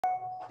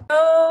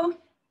Oh,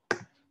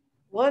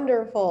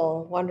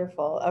 Wonderful,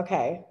 wonderful.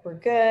 Okay, we're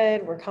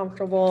good. We're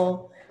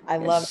comfortable. I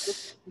love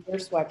your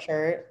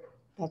sweatshirt.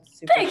 That's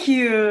super. thank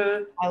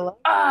you. I love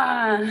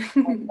Ah,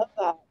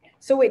 that.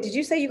 So wait, did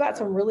you say you got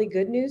some really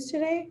good news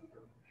today?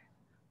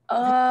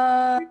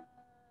 uh,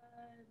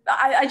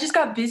 I just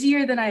got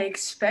busier than I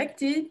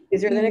expected.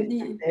 Easier than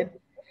expected.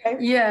 Okay.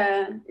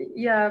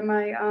 Yeah.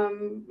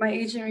 My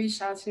agent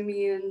reached out to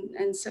me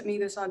and sent me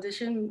this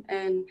audition,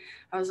 and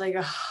I was like,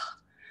 "Ugh,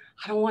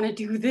 I don't want to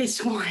do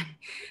this one.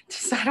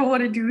 Just I don't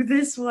want to do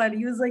this one.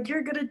 He was like,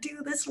 "You're gonna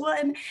do this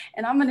one,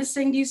 and I'm gonna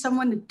send you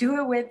someone to do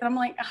it with." And I'm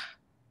like,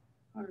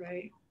 all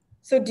right.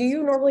 So do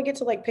you normally get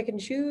to like pick and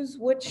choose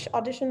which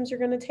auditions you're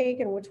going to take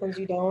and which ones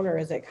you don't, or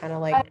is it kind of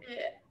I, like,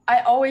 I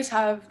always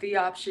have the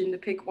option to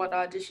pick what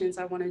auditions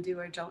I want to do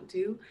or don't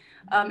do.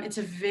 It's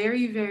a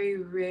very, very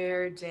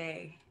rare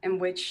day in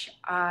which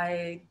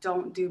I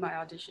don't do my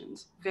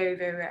auditions. Very,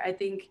 very rare. I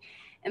think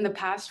in the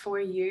past 4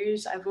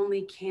 years, I've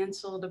only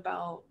canceled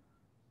about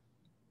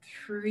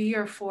 3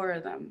 or 4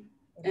 of them,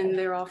 and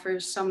they're all for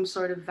some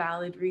sort of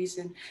valid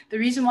reason. The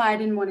reason why I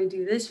didn't want to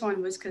do this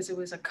one was because it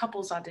was a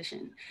couples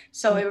audition.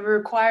 So it would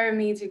require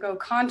me to go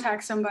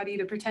contact somebody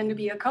to pretend to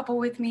be a couple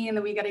with me, and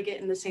then we got to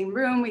get in the same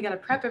room. We got to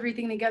prep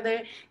everything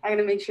together. I got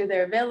to make sure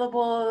they're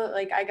available.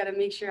 Like, I got to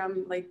make sure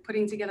I'm like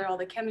putting together all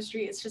the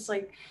chemistry. It's just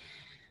like,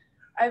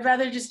 I'd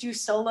rather just do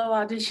solo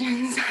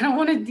auditions. I don't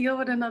want to deal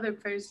with another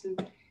person.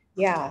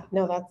 yeah,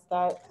 no,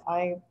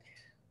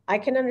 I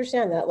can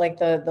understand that, like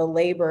the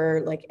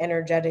labor, like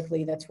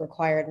energetically that's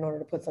required in order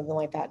to put something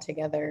like that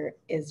together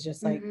is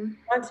just like, Mm-hmm.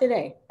 not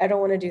today. I don't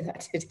want to do that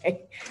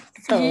today.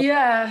 So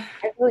Yeah.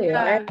 I feel you.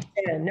 I Yeah.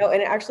 understand. No,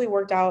 and it actually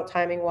worked out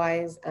timing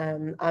wise.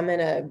 I'm in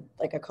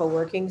a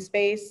co-working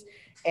space,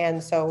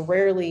 and so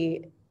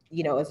rarely,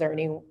 is there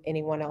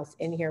anyone else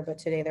in here? But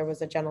today there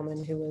was a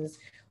gentleman who was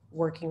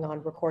working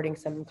on recording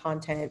some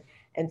content,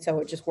 and so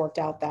it just worked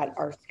out that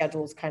our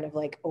schedules kind of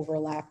like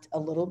overlapped a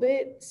little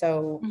bit.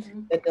 So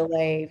Mm-hmm. the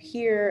delay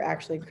here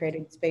actually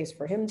created space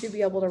for him to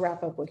be able to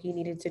wrap up what he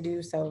needed to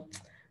do. So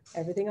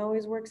everything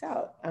always works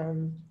out.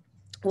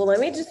 Well,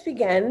 let me just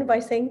begin by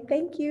saying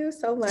thank you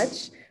so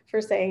much for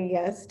saying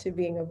yes to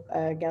being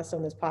a guest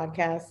on this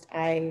podcast.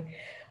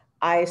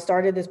 I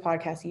started this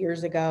podcast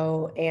years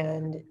ago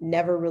and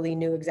never really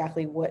knew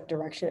exactly what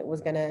direction it was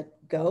going to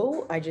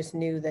go. I just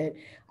knew that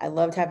I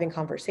loved having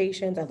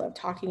conversations. I love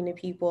talking to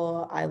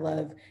people. I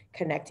love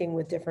connecting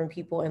with different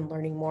people and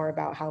learning more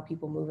about how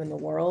people move in the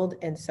world.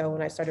 And so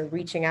when I started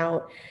reaching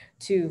out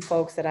to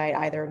folks that I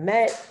either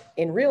met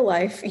in real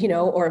life,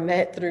 or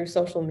met through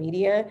social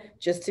media,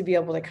 just to be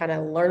able to kind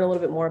of learn a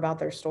little bit more about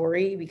their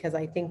story, because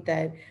I think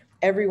that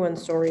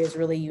everyone's story is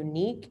really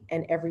unique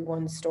and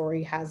everyone's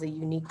story has a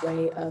unique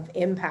way of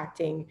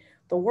impacting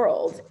the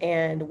world.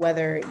 And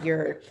whether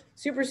you're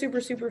super, super,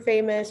 super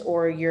famous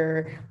or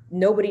you're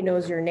nobody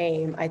knows your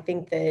name, I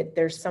think that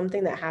there's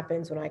something that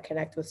happens when I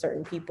connect with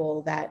certain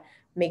people that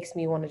makes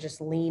me want to just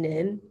lean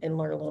in and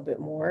learn a little bit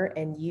more.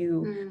 And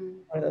you Mm.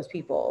 one of those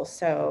people.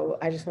 So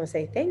I just want to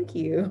say thank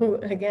you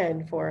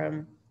again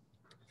for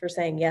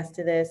saying yes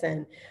to this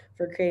and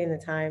for creating the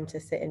time to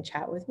sit and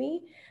chat with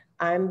me.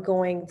 I'm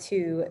going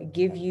to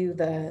give you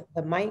the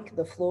mic,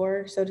 the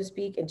floor, so to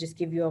speak, and just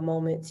give you a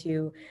moment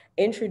to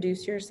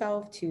introduce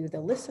yourself to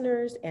the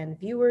listeners and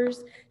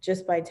viewers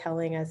just by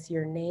telling us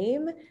your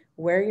name,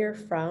 where you're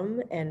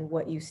from, and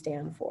what you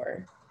stand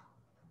for.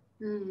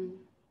 Mm.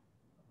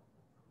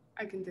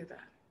 I can do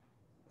that.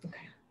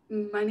 Okay.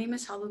 My name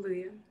is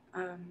Hallelujah.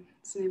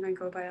 It's the name I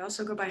go by. I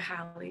also go by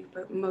Hallie,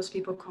 but most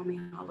people call me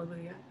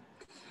Hallelujah.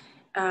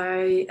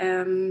 I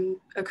am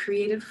a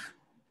creative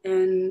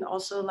and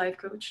also a life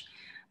coach.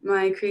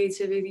 My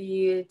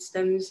creativity, it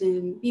stems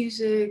in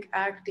music,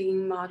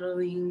 acting,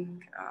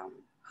 modeling,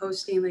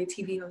 hosting, like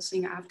TV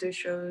hosting, after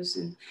shows,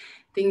 and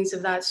things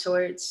of that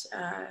sort.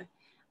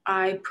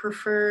 I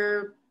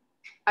prefer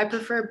I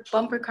prefer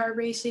bumper car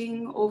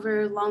racing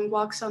over long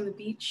walks on the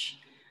beach.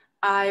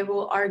 I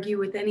will argue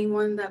with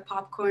anyone that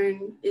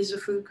popcorn is a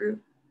food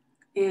group,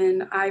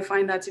 and I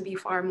find that to be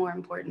far more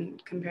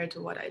important compared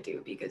to what I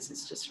do because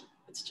it's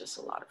just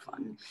a lot of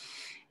fun.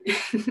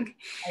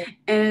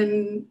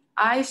 And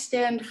I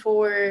stand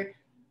for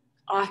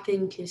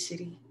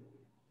authenticity,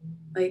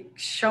 like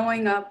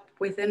showing up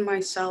within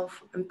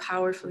myself and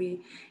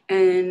powerfully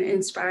and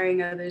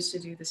inspiring others to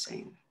do the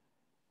same.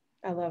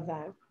 I love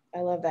that. I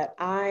love that.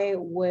 I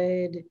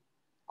would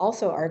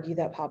also argue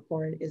that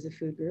popcorn is a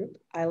food group.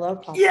 I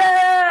love popcorn.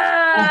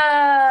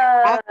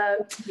 I Yeah.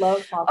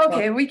 love popcorn.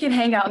 Okay, we can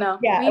hang out now.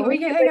 Yeah, We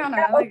can hang out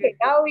now. I like okay, it.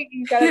 now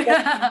we got a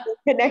Yeah.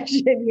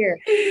 connection here.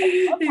 I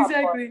love popcorn.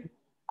 Exactly.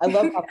 I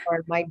love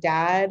popcorn. My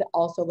dad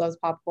also loves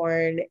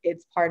popcorn.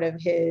 It's part of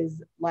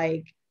his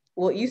like,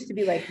 well, it used to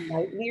be like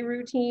nightly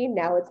routine.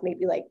 Now it's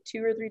maybe like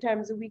 2 or 3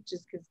 times a week,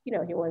 just because he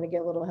wanted to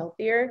get a little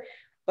healthier.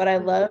 But I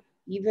love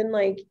even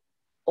like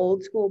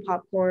old school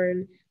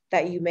popcorn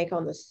that you make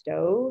on the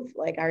stove.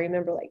 Like I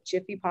remember like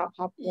Jiffy Pop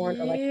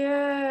popcorn or like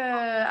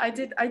Yeah, I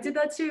did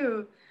that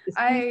too. the sweet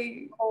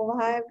I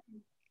vibe.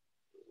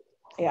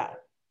 Yeah,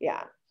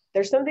 yeah.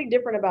 there's something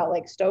different about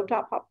like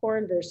stovetop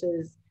popcorn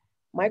versus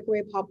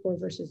microwave popcorn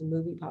versus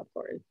movie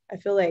popcorn. I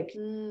feel like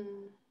we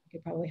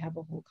could probably have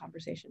a whole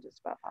conversation just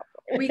about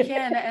popcorn. We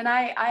can, and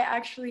I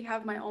actually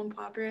have my own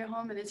popper at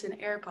home, and it's an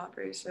air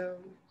popper, so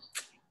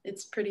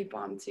it's pretty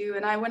bomb too.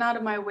 And I went out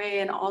of my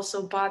way and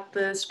also bought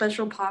the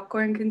special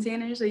popcorn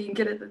containers that you can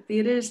get at the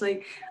theaters.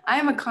 Like, I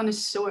am a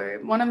connoisseur.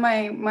 One of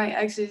my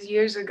exes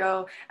years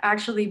ago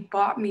actually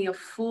bought me a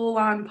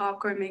full-on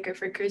popcorn maker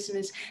for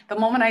Christmas. The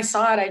moment I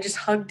saw it, I just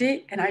hugged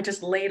it and I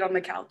just laid on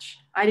the couch.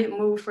 I didn't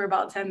move for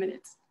about 10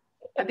 minutes.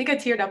 I think I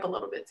teared up a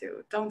little bit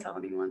too. Don't tell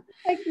anyone.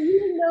 Like,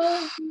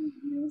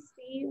 you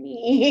see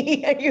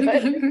me.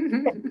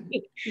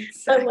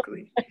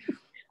 Exactly.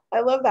 I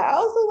love that. I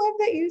also love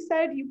that you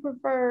said you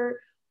prefer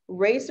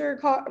bumper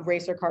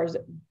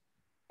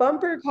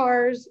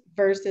cars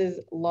versus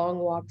long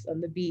walks on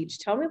the beach.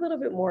 Tell me a little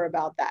bit more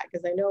about that,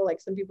 because I know like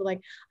some people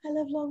like, I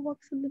love long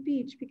walks on the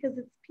beach because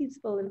it's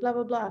peaceful and blah,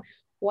 blah, blah.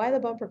 Why the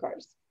bumper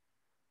cars?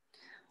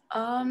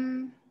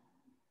 Am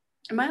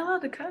I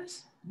allowed to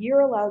cuss?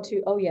 You're allowed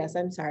to. Oh, yes.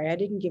 I'm sorry. I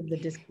didn't give the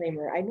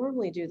disclaimer. I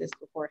normally do this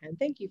beforehand.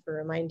 Thank you for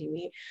reminding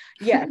me.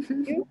 Yes,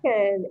 you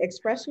can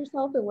express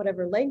yourself in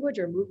whatever language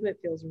or movement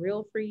feels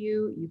real for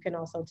you. You can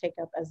also take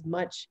up as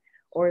much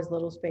or as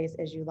little space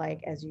as you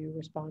like as you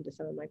respond to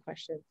some of my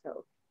questions.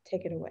 So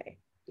take it away.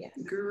 Yes.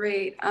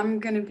 Great. I'm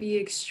going to be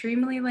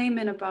extremely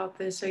layman about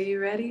this. Are you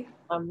ready?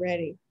 I'm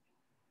ready.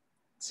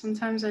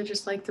 Sometimes I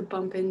just like to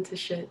bump into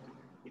shit.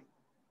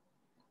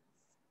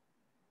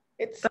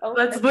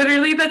 That's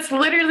literally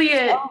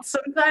it.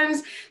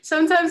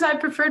 Sometimes I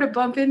prefer to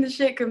bump into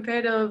shit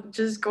compared to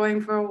just going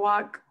for a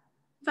walk.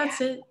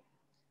 That's it.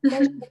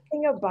 There's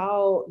something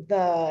about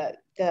the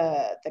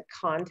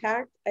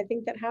contact, I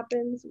think, that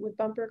happens with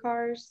bumper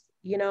cars.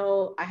 You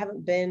know, I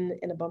haven't been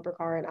in a bumper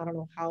car in I don't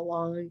know how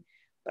long,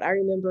 but I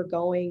remember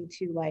going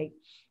to like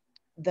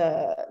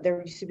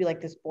there used to be like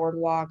this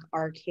boardwalk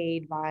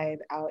arcade vibe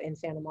out in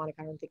Santa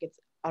Monica. I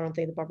don't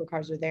think the bumper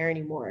cars are there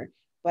anymore,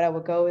 but I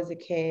would go as a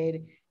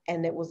kid,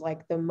 and it was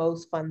like the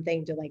most fun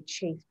thing to like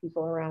chase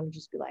people around and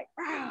just be like,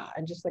 rah,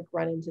 and just like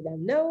run into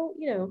them. No,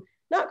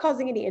 not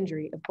causing any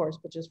injury, of course,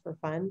 but just for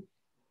fun.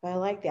 But I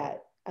like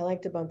that. I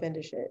like to bump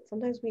into shit.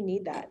 Sometimes we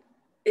need that.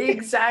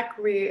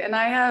 Exactly. And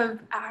I have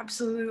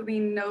absolutely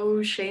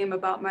no shame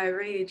about my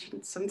rage.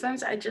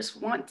 Sometimes I just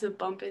want to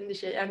bump into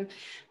shit. And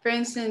for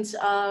instance,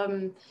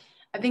 I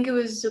think it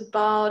was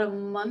about a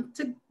month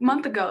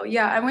ago.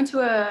 Yeah, I went to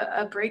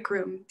a break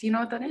room. Do you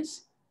know what that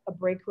is? A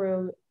break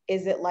room,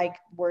 is it like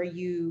where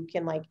you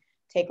can like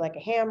take like a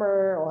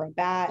hammer or a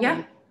bat?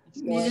 Yeah,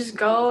 you just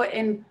go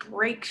and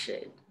break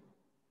shit.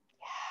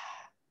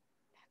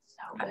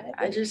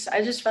 I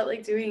just felt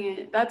like doing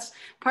it. That's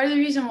part of the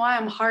reason why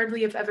I'm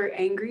hardly if ever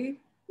angry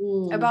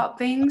about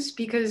things,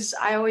 because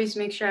I always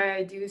make sure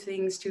I do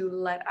things to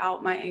let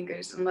out my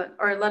angers and let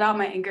out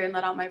my anger and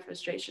let out my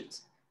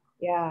frustrations.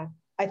 Yeah,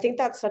 I think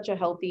that's such a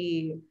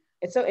healthy.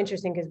 It's so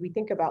interesting because we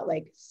think about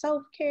like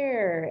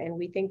self-care and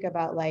we think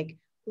about like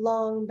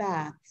long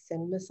baths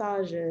and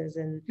massages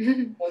and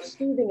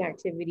soothing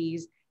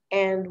activities.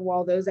 And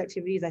while those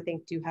activities I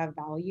think do have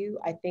value,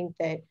 I think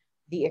that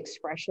the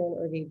expression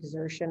or the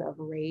exertion of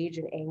rage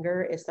and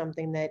anger is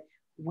something that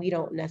we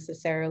don't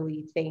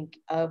necessarily think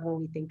of when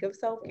we think of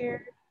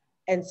self-care.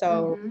 And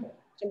so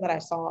that I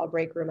saw a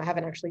break room, I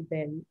haven't actually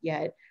been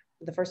yet.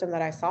 The first time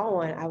that I saw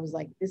one, I was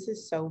like, this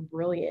is so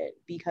brilliant,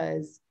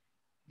 because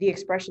the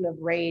expression of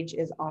rage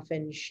is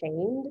often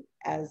shamed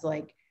as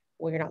like,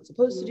 well, you're not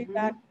supposed to do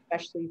that,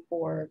 especially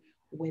for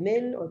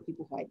women or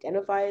people who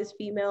identify as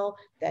female,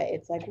 that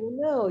it's like, well,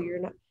 no, you're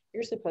not,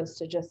 you're supposed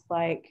to just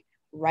like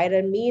write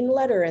a mean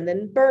letter and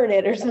then burn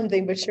it or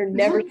something, but you're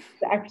never supposed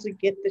to actually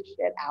get the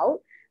shit out.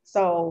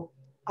 So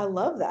I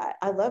love that.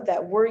 I love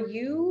that. Were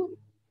you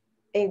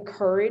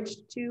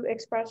encouraged to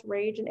express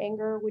rage and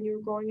anger when you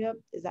were growing up?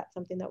 Is that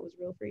something that was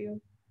real for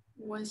you?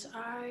 Was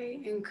I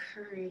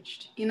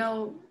encouraged? You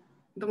know,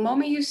 the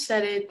moment you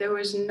said it, there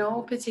was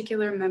no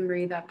particular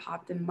memory that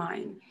popped in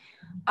mind.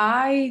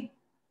 I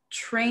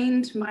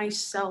trained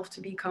myself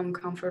to become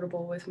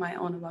comfortable with my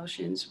own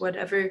emotions,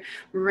 whatever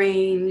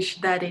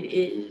range that it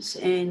is.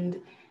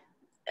 And,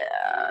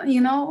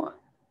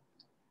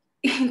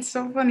 it's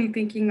so funny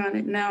thinking on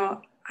it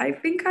now. I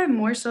think I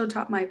more so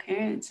taught my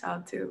parents how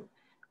to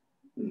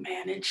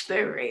manage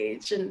their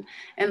rage and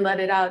let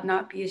it out,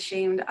 not be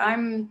ashamed.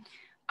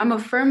 I'm a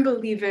firm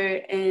believer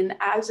in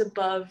as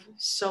above,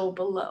 so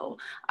below.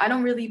 I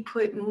don't really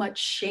put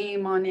much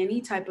shame on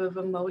any type of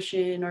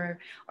emotion or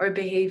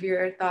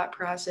behavior or thought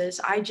process.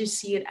 I just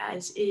see it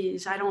as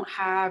is. I don't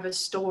have a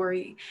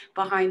story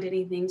behind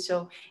anything.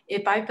 So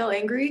if I feel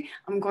angry,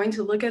 I'm going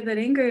to look at that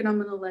anger and I'm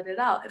going to let it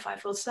out. If I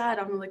feel sad,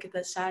 I'm going to look at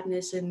that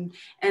sadness and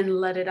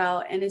let it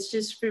out. And it's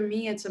just, for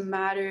me, it's a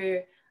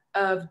matter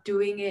of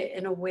doing it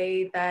in a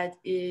way that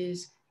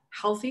is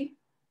healthy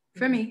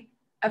for me,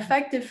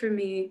 effective for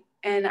me,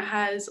 and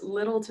has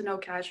little to no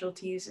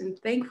casualties. And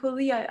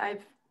thankfully, I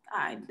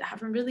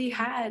haven't really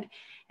had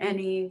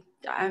any.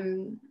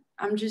 I'm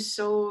just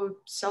so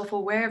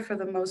self-aware for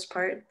the most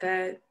part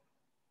that,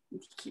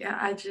 yeah,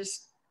 I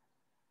just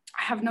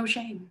I have no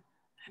shame.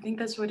 I think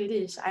that's what it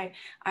is. I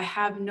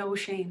have no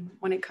shame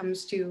when it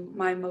comes to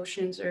my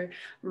emotions or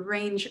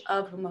range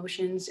of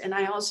emotions. And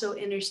I also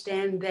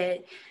understand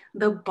that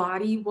the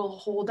body will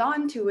hold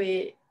on to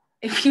it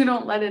if you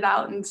don't let it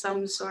out in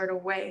some sort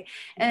of way.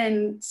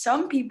 And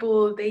some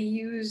people, they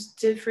use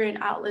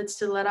different outlets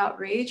to let out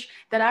rage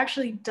that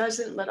actually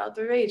doesn't let out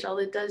the rage. All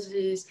it does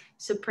is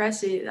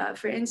suppress it.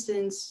 For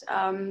instance,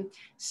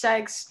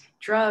 sex,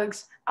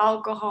 drugs,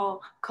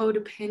 alcohol,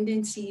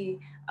 codependency,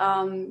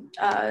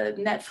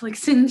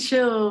 Netflix and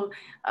chill,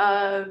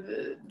 uh,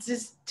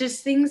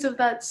 just things of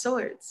that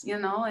sort, you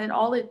know. And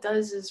all it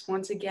does is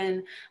once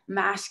again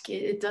mask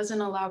it. It doesn't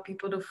allow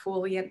people to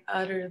fully and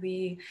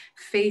utterly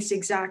face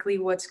exactly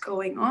what's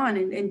going on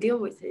and deal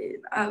with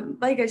it.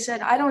 Like I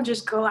said, I don't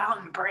just go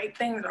out and break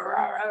things. Rah,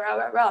 rah, rah,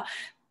 rah, rah.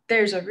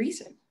 There's a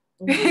reason.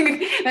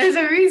 There's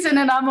a reason,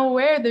 and I'm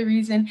aware of the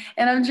reason,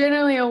 and I'm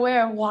generally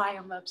aware of why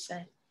I'm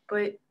upset.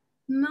 But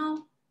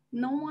no,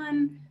 no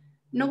one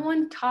no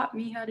one taught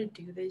me how to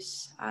do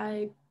this.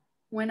 I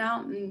went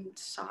out and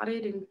sought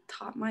it and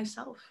taught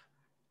myself.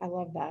 I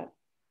love that.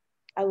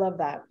 I love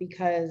that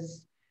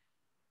because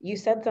you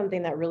said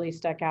something that really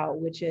stuck out,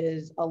 which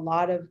is a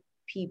lot of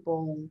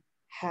people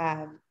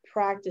have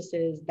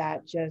practices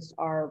that just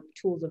are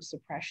tools of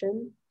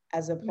suppression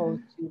as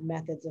opposed to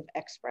methods of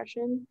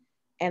expression.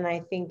 And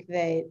I think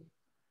that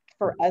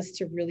for us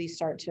to really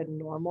start to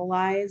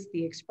normalize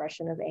the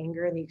expression of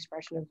anger and the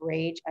expression of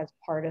rage as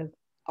part of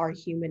our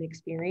human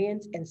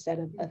experience instead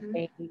of a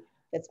thing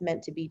that's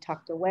meant to be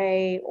tucked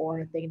away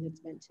or a thing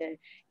that's meant to,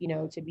 you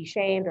know, to be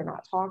shamed or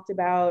not talked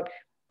about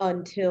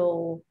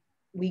until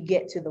we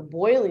get to the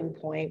boiling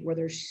point where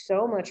there's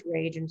so much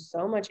rage and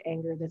so much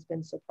anger that's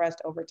been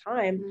suppressed over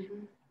time,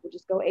 we'll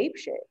just go ape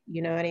shit,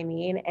 you know what I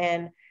mean?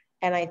 And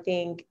I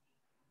think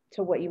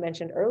to what you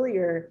mentioned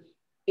earlier,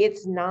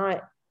 it's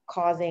not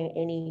causing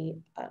any,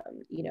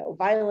 you know,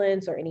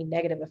 violence or any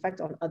negative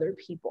effect on other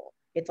people.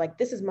 It's like,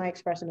 this is my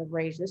expression of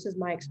rage. This is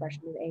my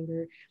expression of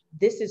anger.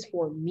 This is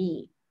for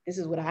me. This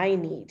is what I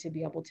need to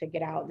be able to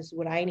get out. This is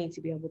what I need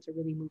to be able to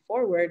really move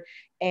forward.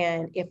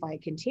 And if I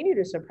continue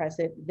to suppress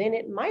it, then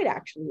it might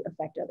actually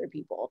affect other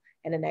people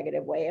in a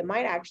negative way. It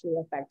might actually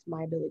affect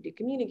my ability to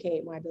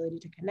communicate, my ability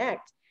to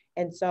connect.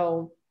 And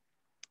so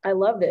I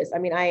love this. I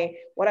mean,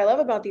 what I love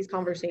about these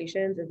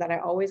conversations is that I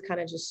always kind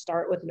of just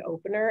start with an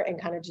opener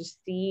and kind of just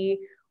see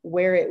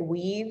where it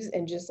weaves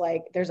and just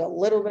like there's a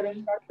little bit of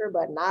structure,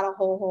 but not a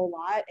whole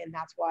lot. And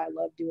that's why I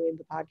love doing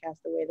the podcast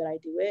the way that I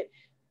do it.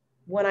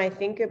 When I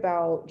think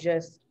about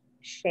just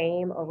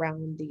shame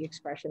around the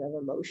expression of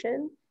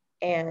emotion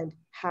and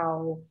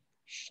how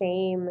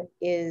shame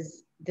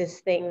is this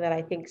thing that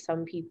I think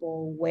some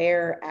people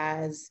wear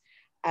as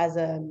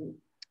a,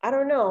 I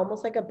don't know,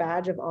 almost like a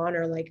badge of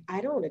honor. Like,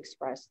 I don't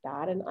express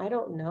that and I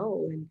don't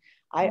know. And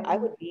I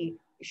would be,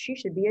 she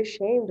should be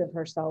ashamed of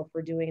herself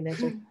for doing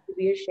this, or she should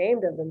be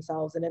ashamed of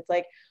themselves. And it's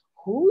like,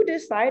 who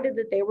decided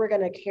that they were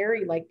going to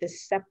carry like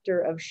this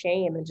scepter of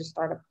shame and just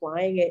start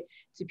applying it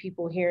to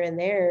people here and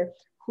there?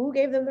 Who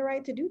gave them the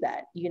right to do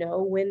that? You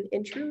know, when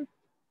in truth,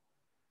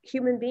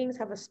 human beings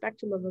have a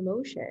spectrum of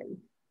emotion.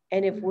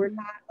 And if we're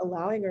not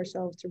allowing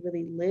ourselves to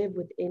really live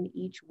within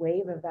each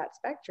wave of that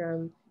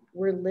spectrum,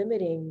 we're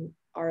limiting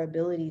our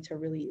ability to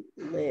really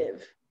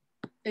live.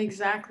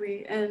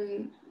 Exactly.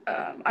 And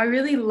I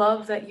really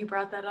love that you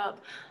brought that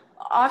up.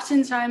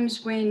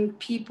 Oftentimes, when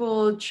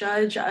people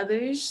judge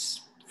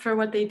others for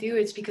what they do,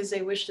 it's because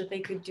they wish that they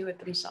could do it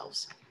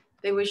themselves.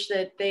 They wish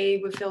that they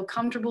would feel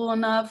comfortable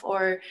enough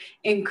or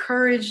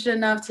encouraged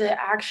enough to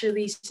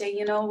actually say,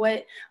 you know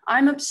what,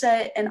 I'm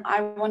upset and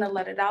I want to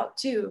let it out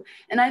too.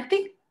 And I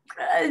think,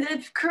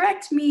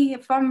 correct me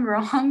if I'm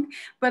wrong,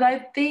 but I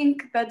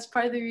think that's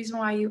part of the reason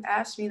why you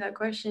asked me that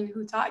question,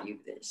 who taught you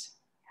this?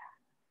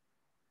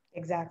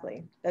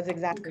 Exactly. That's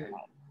exactly why.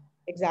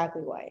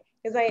 Exactly why.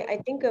 Because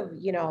I think of,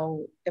 you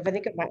know, if I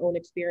think of my own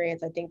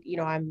experience, I think, you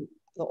know, I'm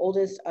the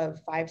oldest of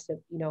five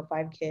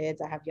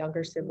kids. I have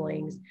younger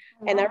siblings.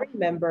 And I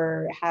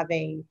remember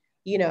having,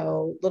 you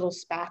know, little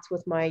spats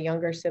with my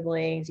younger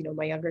siblings, you know,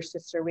 my younger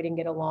sister, we didn't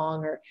get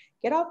along, or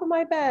get off of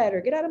my bed,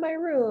 or get out of my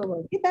room,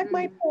 or get back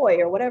my toy,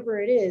 or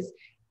whatever it is.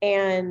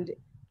 And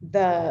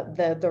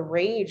the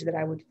rage that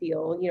I would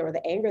feel, you know, or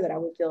the anger that I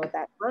would feel at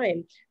that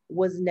time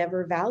was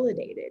never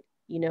validated.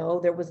 You know,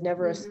 there was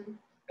never a space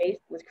that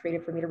was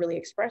created for me to really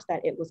express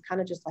that. It was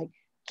kind of just like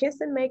kiss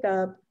and make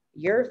up,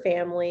 your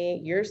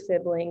family, your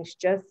siblings,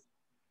 just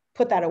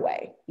put that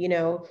away, you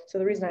know? So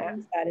the reason I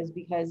ask that is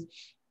because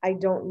I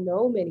don't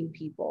know many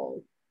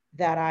people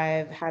that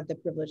I've had the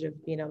privilege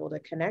of being able to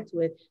connect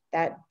with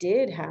that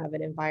did have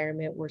an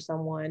environment where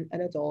someone, an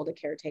adult, a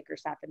caretaker,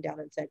 sat them down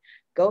and said,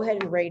 go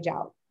ahead and rage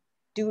out.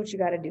 Do what you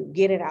got to do.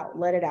 Get it out.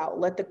 Let it out.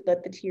 Let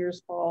the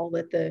tears fall.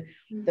 Let the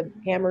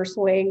hammer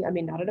swing. I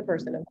mean, not at a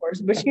person, of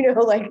course, but you know,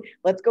 like,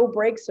 let's go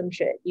break some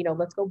shit. You know,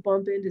 let's go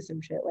bump into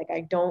some shit. Like,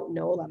 I don't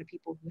know a lot of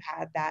people who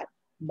had that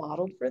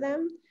modeled for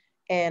them.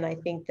 And I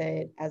think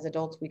that as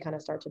adults, we kind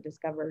of start to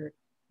discover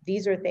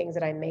these are things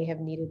that I may have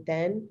needed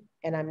then,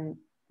 and I'm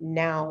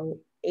now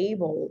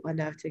able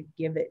enough to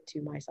give it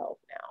to myself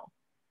now.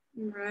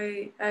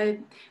 Right.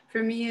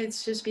 For me,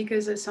 it's just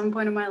because at some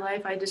point in my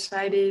life, I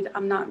decided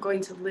I'm not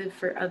going to live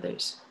for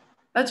others.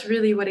 That's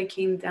really what it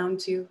came down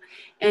to.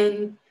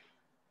 And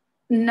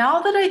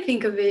now that I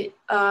think of it,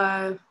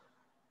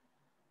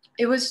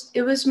 it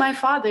was my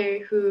father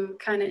who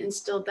kind of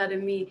instilled that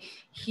in me.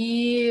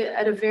 He,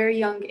 at a very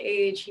young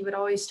age, he would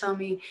always tell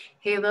me,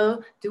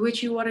 Halo, do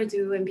what you want to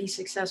do and be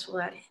successful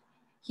at it.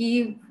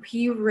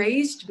 He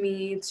raised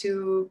me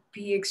to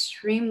be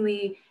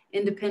extremely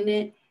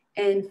independent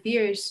and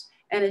fierce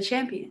and a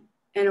champion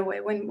in a way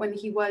when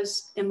he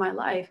was in my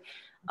life.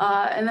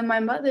 And then my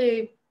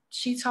mother,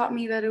 she taught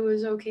me that it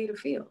was okay to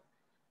feel.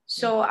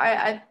 So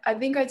I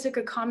think I took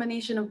a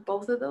combination of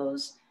both of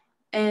those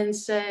and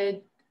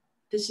said,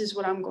 this is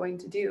what I'm going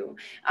to do.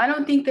 I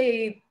don't think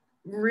they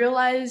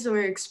realized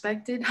or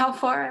expected how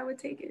far I would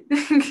take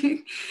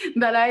it.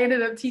 But I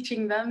ended up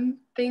teaching them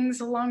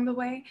things along the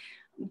way.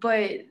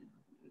 But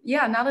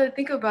yeah, now that I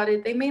think about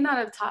it, they may not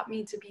have taught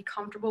me to be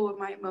comfortable with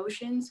my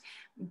emotions,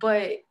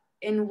 but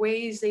in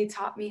ways they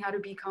taught me how to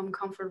become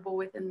comfortable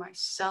within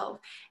myself.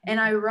 And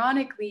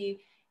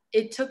ironically,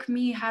 it took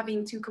me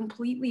having to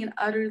completely and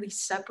utterly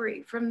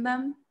separate from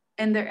them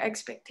and their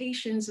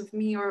expectations of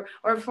me, or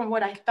from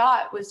what I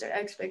thought was their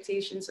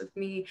expectations of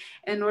me,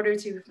 in order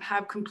to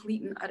have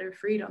complete and utter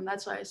freedom.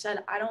 That's why I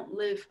said I don't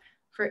live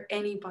for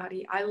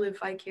anybody. I live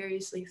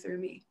vicariously through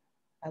me.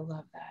 I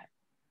love that.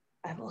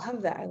 I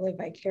love that. I live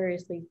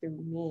vicariously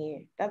through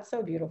me. That's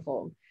so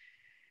beautiful.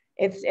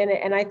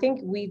 And I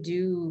think we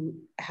do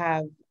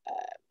have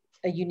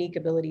a unique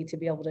ability to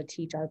be able to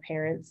teach our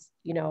parents.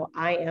 You know,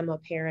 I am a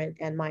parent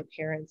and my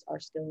parents are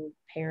still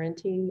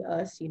parenting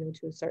us, you know,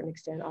 to a certain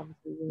extent.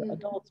 Obviously, we're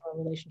adults, our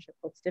relationship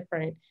looks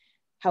different.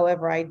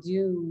 However, I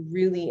do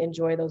really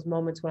enjoy those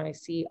moments when I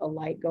see a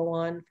light go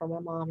on for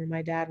my mom or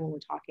my dad when we're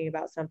talking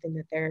about something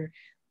that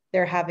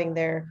they're having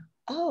their,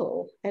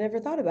 oh, I never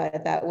thought about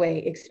it that way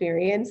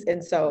experience.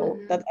 And so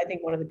that's, I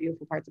think, one of the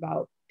beautiful parts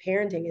about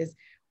parenting is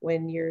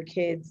when your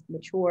kids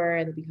mature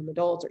and they become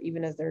adults, or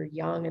even as they're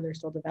young and they're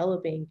still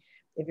developing,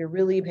 if you're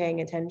really paying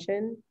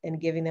attention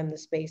and giving them the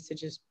space to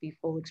just be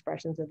full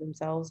expressions of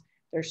themselves,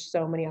 there's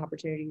so many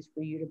opportunities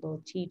for you to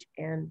both teach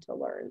and to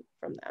learn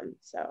from them.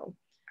 So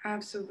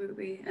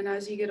Absolutely. And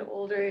as you get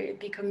older, it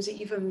becomes an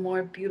even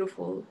more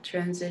beautiful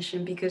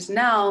transition, because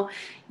now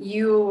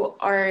you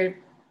are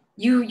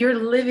you're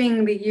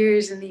living the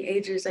years and the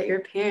ages that your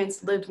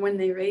parents lived when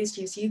they raised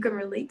you. So you can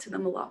relate to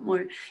them a lot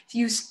more. So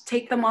you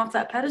take them off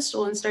that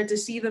pedestal and start to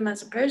see them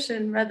as a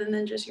person rather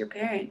than just your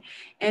parent.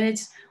 And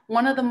it's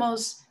one of the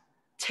most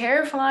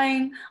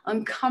terrifying,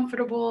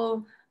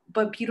 uncomfortable,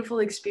 but beautiful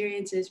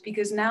experiences,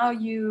 because now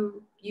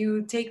you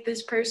take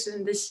this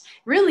person, this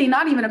really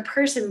not even a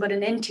person, but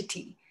an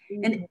entity,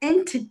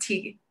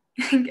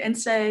 and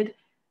said,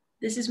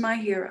 this is my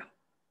hero.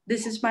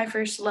 This is my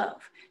first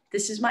love.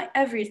 This is my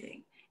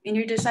everything. And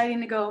you're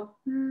deciding to go,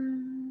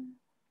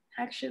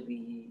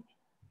 actually,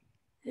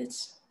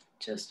 it's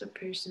just a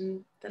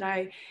person that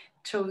I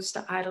chose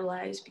to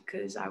idolize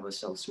because I was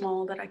so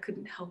small that I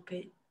couldn't help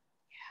it.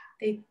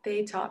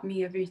 They taught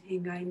me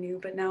everything I knew,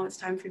 but now it's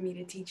time for me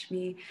to teach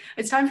me.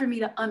 It's time for me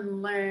to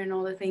unlearn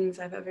all the things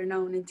I've ever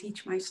known and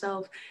teach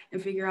myself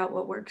and figure out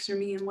what works for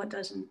me and what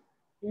doesn't.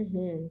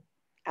 Mm-hmm.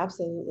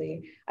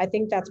 Absolutely. I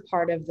think that's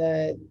part of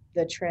the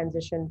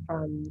transition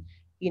from,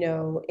 you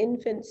know,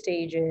 infant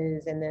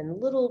stages and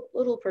then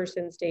little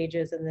person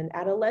stages and then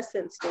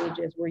adolescent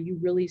stages where you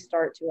really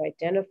start to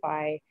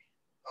identify,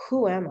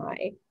 who am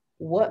I?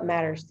 What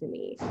matters to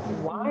me?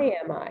 Why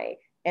am I?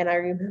 And I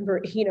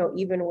remember, you know,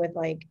 even with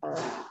like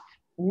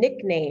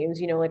nicknames,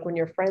 you know, like when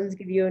your friends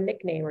give you a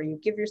nickname or you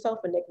give yourself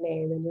a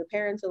nickname and your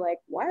parents are like,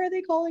 why are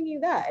they calling you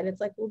that? And it's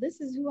like, well, this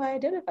is who I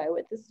identify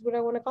with. This is what I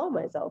want to call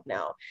myself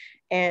now.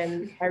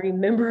 And I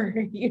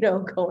remember, you know,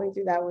 going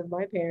through that with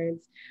my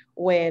parents.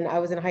 When I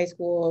was in high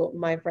school,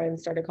 my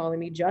friends started calling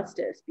me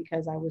Justice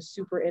because I was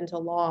super into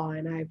law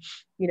and I,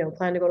 you know,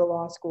 planned to go to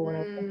law school and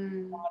I was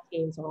on the law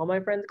team. So all my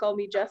friends called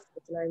me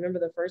Justice. And I remember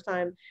the first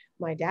time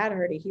my dad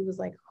heard it, he was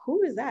like,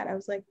 who is that? I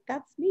was like,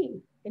 that's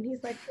me. And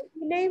he's like,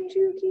 we named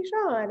you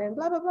Keyshawn and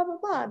blah, blah, blah, blah,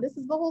 blah. This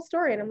is the whole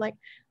story. And I'm like,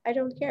 I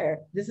don't care.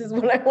 This is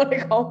what I want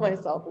to call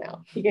myself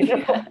now. You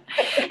know?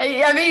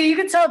 Yeah. I mean, you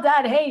could tell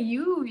Dad, hey,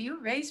 you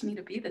raised me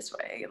to be this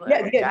way.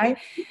 Like,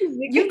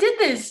 you did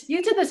this.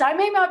 You did this. I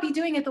may not be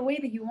doing it the way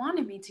that you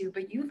wanted me to,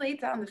 but you laid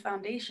down the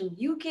foundation.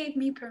 You gave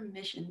me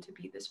permission to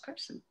be this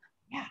person.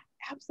 Yeah,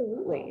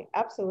 absolutely.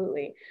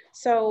 Absolutely.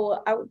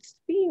 So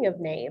speaking of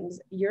names,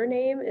 your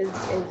name is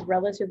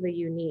relatively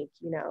unique.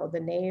 You know,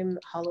 the name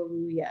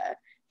Hallelujah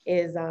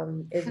is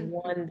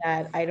one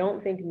that I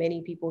don't think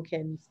many people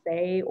can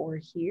say or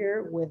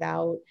hear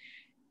without,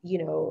 you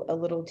know, a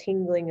little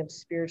tingling of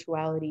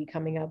spirituality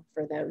coming up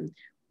for them.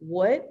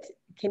 What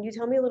can you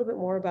tell me a little bit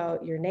more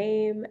about your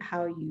name,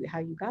 how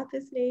you got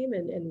this name,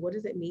 and what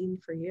does it mean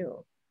for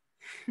you?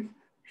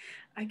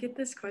 I get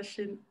this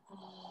question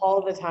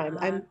All the time.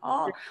 I had to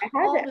all the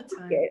ask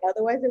time. it,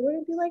 otherwise it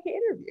wouldn't be like an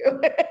interview.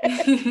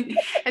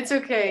 It's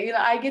okay. You know,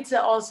 I get to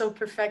also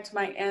perfect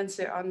my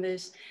answer on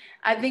this.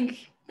 I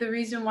think the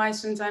reason why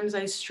sometimes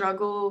I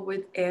struggle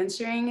with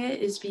answering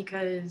it is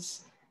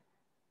because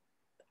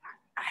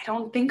I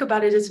don't think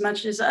about it as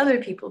much as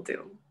other people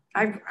do.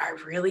 I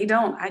really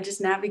don't. I just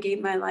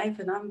navigate my life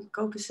and I'm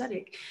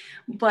copacetic.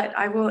 But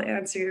I will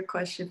answer your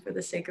question for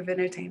the sake of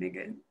entertaining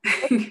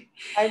it.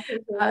 I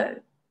appreciate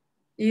it.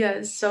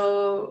 Yes,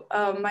 so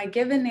my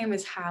given name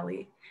is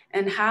Hallie,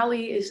 and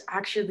Hallie is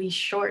actually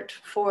short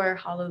for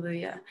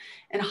hallelujah.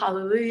 And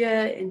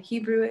hallelujah in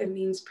Hebrew, it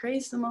means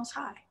praise the Most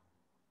High.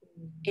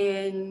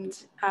 And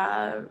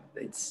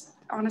it's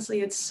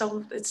honestly, it's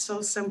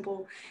so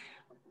simple.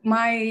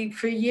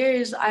 For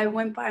years, I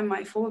went by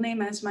my full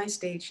name as my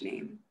stage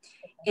name.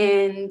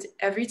 And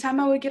every time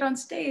I would get on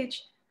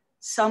stage,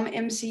 some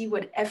MC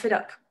would F it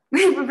up.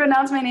 They would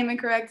pronounce my name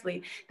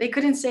incorrectly. They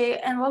couldn't say,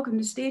 and welcome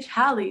to stage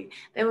Hallie.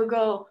 They would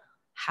go,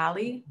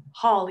 Hallie,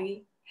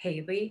 Holly,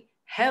 Haley,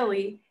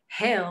 Helly,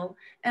 Hale.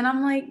 And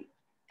I'm like,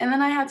 and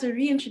then I had to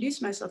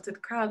reintroduce myself to the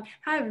crowd.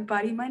 Hi,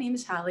 everybody. My name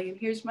is Hallie, and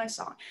here's my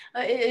song.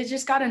 It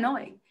just got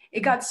annoying. It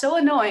got so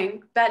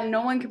annoying that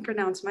no one can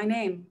pronounce my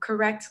name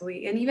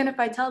correctly. And even if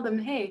I tell them,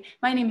 hey,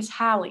 my name is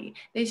Hallie,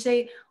 they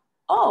say,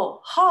 oh,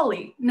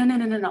 Holly.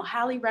 No.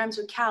 Hallie rhymes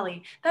with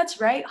Callie. That's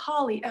right,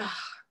 Holly. Oh,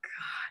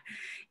 God.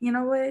 You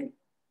know what?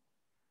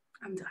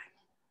 I'm done.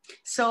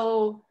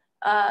 So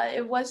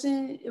it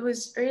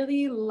was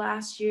early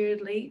last year,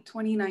 late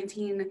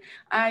 2019.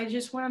 I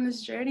just went on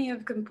this journey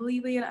of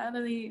completely and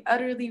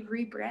utterly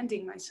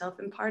rebranding myself.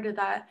 And part of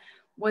that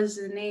was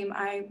the name.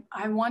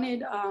 I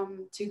wanted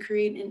to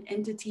create an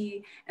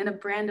entity and a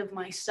brand of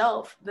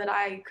myself that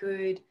I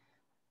could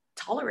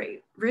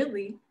tolerate,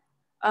 really.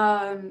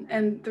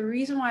 And the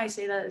reason why I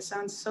say that, it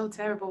sounds so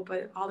terrible,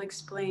 but I'll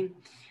explain.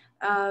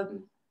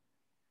 Um,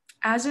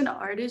 as an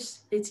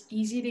artist, it's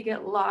easy to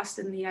get lost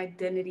in the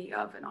identity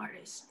of an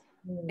artist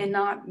and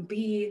not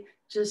be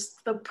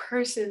just the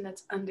person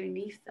that's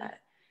underneath that.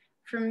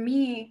 For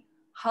me,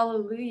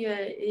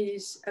 Hallelujah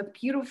is a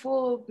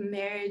beautiful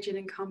marriage and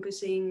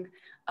encompassing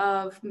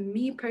of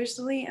me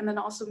personally and then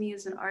also me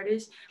as an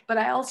artist. But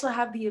I also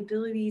have the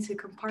ability to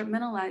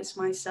compartmentalize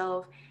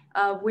myself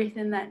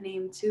within that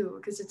name too,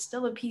 because it's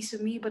still a piece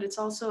of me, but it's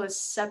also a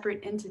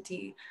separate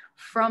entity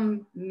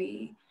from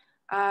me.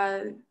 Uh,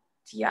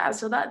 yeah,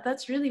 so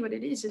that's really what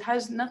it is. It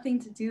has nothing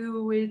to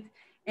do with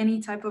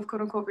any type of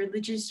quote unquote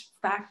religious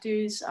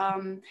factors.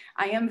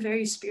 I am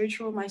very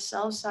spiritual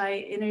myself, so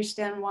I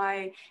understand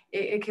why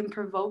it can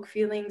provoke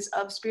feelings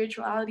of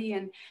spirituality.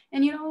 And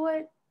you know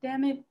what?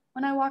 Damn it,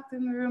 when I walk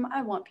in the room,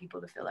 I want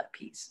people to feel at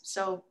peace.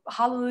 So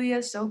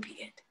hallelujah, so be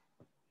it.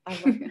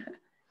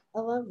 I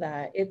love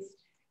that.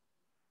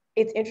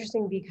 It's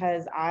interesting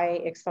because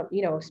I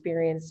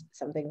experienced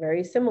something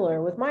very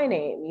similar with my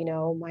name.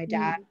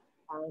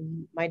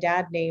 My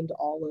dad named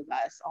all of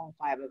us, all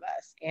five of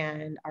us,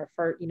 and our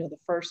first, the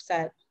first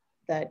set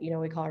that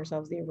we call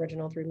ourselves the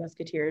original Three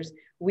Musketeers.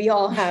 We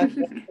all have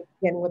names that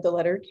begin with the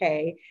letter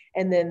K,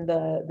 and then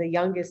the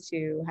youngest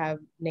two have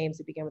names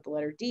that begin with the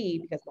letter D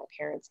because my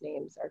parents'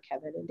 names are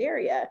Kevin and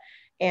Daria.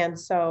 And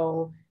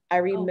so I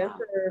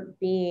remember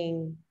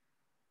being,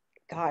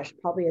 gosh,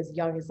 probably as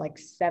young as like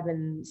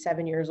 7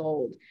 years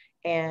old,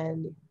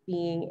 and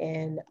being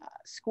in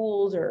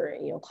schools or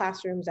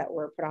classrooms that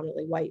were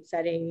predominantly white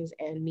settings,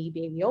 and me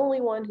being the only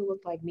one who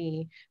looked like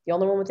me, the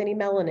only one with any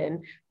melanin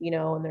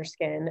in their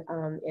skin,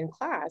 in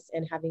class,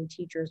 and having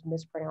teachers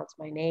mispronounce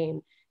my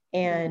name.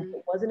 And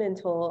it wasn't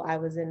until I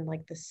was in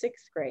like the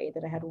 6th grade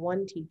that I had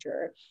one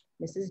teacher,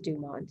 Mrs.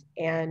 Dumont,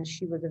 and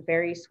she was a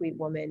very sweet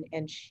woman.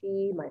 And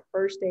my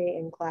first day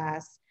in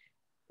class,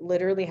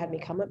 literally had me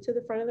come up to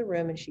the front of the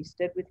room, and she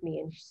stood with me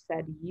and she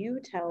said, "You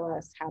tell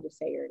us how to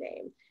say your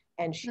name."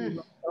 And she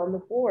wrote on the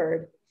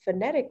board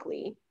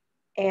phonetically.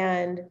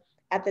 And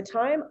at the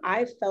time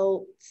I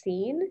felt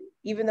seen,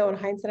 even though in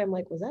hindsight I'm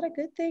like, was that a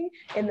good thing?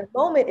 In the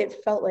moment,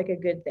 it felt like a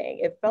good thing.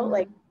 It felt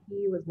like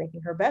she was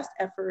making her best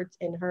efforts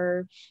in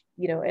her,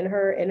 in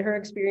her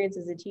experience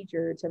as a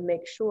teacher to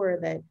make sure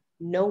that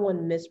no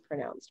one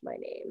mispronounced my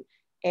name.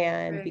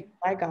 And because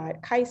I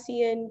got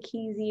Keisean,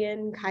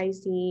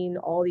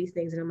 all these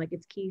things, and I'm like,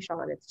 it's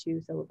Keisean, it's 2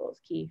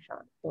 syllables,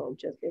 Keisean, boom,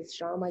 just it's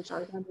Sean, like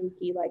Sean Connery,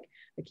 key, like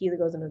the key that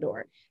goes in the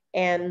door.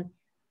 And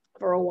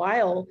for a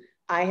while,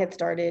 I had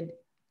started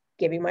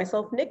giving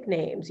myself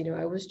nicknames.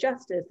 I was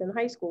Justice in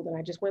high school, then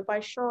I just went by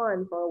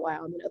Sean for a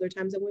while, and then other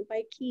times I went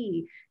by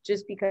Key,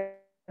 just because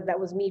that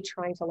was me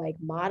trying to like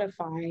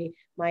modify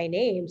my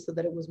name so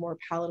that it was more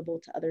palatable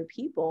to other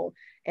people.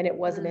 And it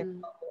wasn't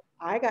until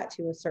I got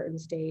to a certain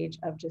stage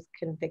of just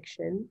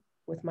conviction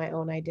with my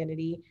own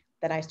identity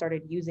that I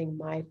started using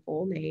my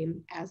full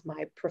name as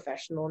my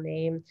professional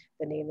name,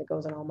 the name that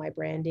goes on all my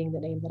branding, the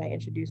name that I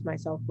introduce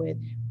myself with,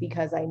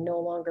 because I no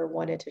longer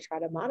wanted to try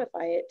to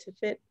modify it to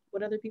fit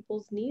what other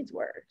people's needs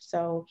were.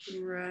 So,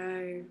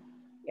 right.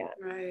 Yeah.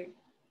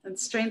 And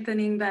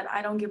strengthening that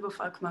I don't give a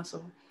fuck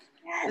muscle.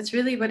 That's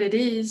really what it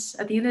is.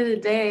 At the end of the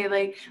day,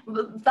 like,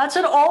 that's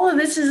what all of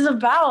this is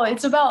about.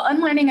 It's about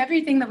unlearning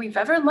everything that we've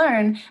ever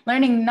learned,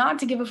 learning not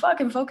to give a fuck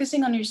and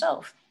focusing on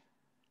yourself.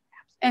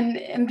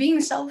 And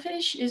being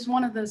selfish is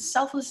one of the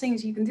selfless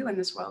things you can do in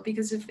this world,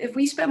 because if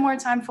we spend more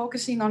time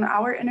focusing on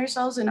our inner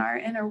selves and our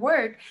inner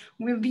work,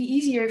 it would be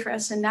easier for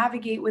us to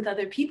navigate with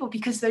other people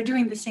because they're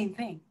doing the same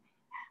thing.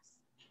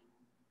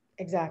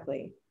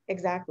 Exactly.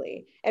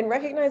 Exactly. And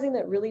recognizing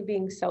that really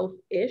being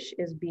selfish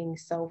is being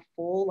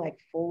self-full, like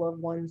full of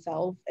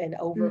oneself and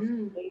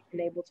overflowing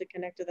and able to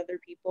connect with other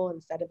people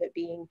instead of it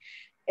being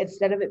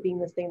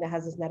this thing that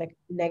has this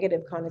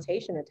negative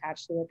connotation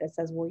attached to it that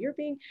says, well, you're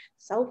being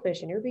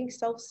selfish and you're being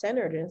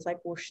self-centered. And it's like,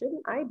 well,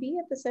 shouldn't I be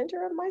at the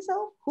center of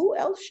myself? Who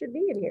else should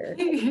be in here?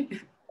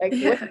 Like,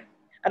 Yeah.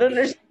 I don't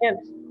understand.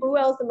 Who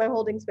else am I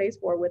holding space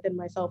for within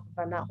myself if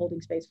I'm not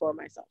holding space for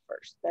myself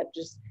first? That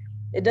just,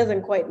 it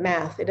doesn't quite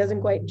math. It doesn't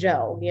quite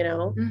gel, you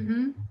know?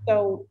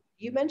 So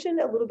you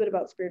mentioned a little bit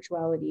about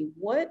spirituality.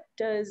 What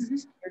does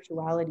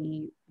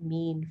spirituality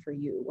mean for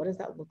you? What does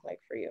that look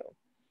like for you?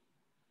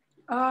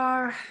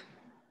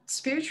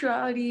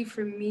 Spirituality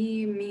for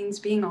me means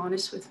being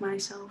honest with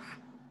myself.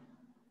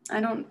 I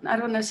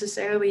don't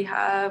necessarily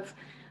have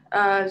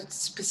a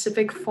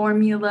specific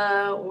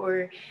formula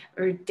or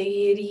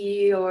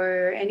deity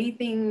or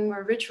anything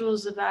or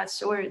rituals of that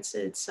sort.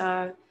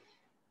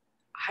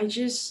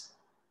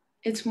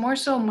 It's more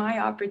so my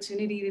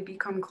opportunity to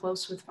become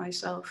close with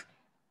myself,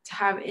 to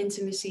have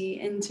intimacy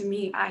into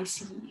me. I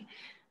see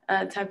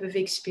type of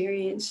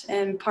experience.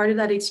 And part of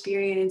that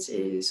experience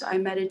is I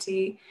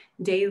meditate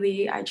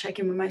daily. I check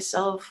in with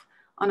myself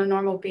on a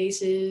normal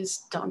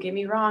basis. Don't get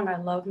me wrong, I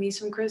love me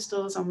some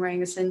crystals. I'm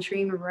wearing a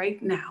citrine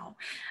right now.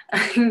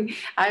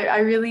 I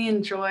really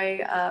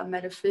enjoy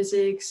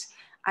metaphysics.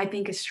 I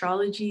think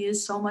astrology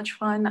is so much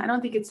fun. I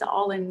don't think it's the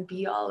all and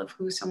be all of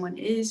who someone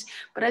is,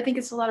 but I think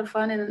it's a lot of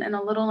fun and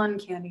a little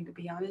uncanny, to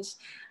be honest.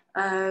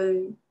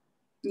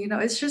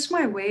 It's just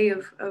my way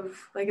of,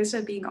 like I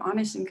said, being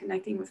honest and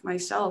connecting with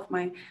myself,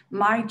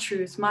 my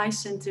truth, my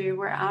center,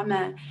 where I'm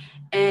at.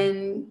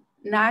 And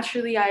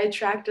naturally I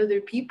attract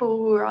other people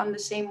who are on the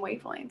same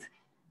wavelength.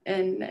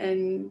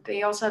 And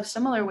they also have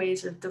similar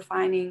ways of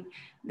defining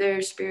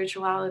their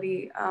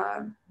spirituality.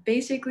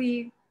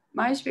 Basically,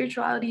 my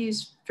spirituality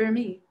is for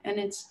me, and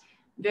it's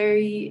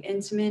very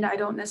intimate. I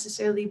don't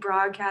necessarily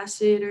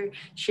broadcast it or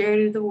share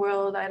it to the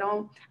world. I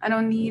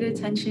don't need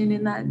attention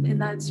in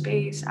that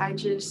space.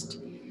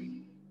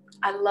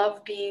 I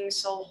love being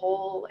so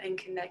whole and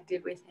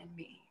connected within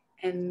me.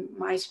 And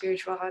my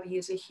spirituality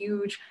is a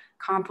huge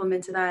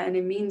compliment to that. And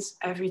it means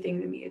everything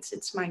to me.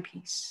 It's my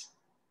peace.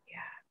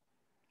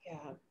 Yeah.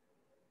 Yeah.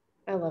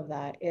 I love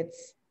that.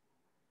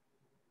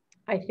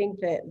 I think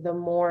that the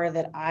more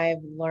that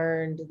I've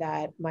learned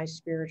that my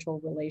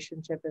spiritual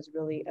relationship is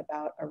really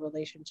about a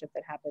relationship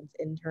that happens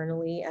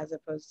internally as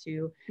opposed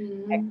to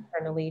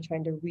externally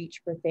trying to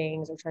reach for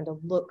things or trying to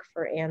look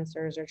for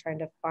answers or trying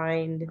to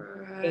find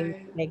things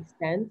that make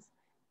sense,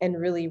 and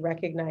really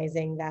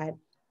recognizing that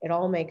it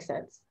all makes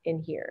sense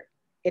in here.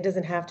 It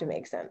doesn't have to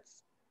make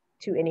sense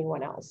to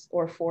anyone else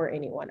or for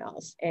anyone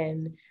else.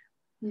 And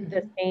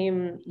the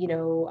same,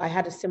 I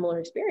had a similar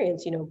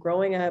experience,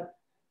 growing up.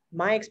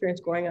 My experience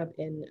growing up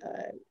in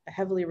a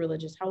heavily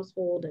religious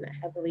household and a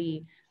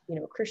heavily,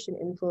 Christian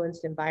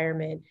influenced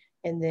environment,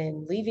 and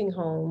then leaving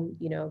home,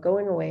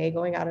 going away,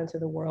 going out into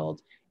the world,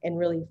 and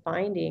really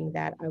finding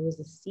that I was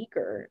a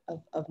seeker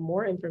of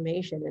more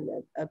information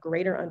and a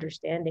greater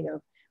understanding of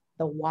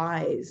the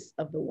whys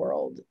of the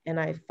world. And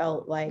I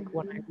felt like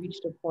when I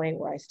reached a point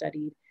where I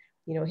studied,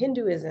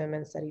 Hinduism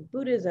and studied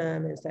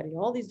Buddhism and studied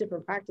all these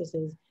different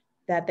practices,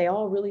 that they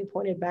all really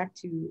pointed back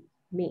to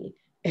me.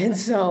 And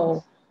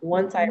so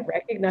once I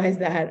recognized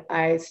that,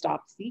 I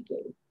stopped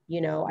seeking,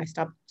 I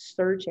stopped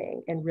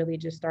searching and really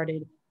just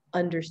started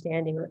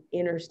understanding or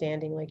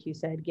understanding, like you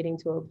said, getting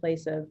to a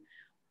place of,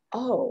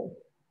 oh,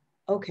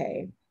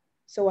 okay,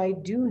 so I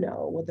do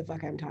know what the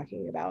fuck I'm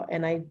talking about.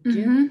 And I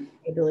do have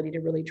the ability to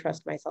really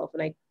trust myself.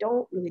 And I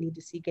don't really need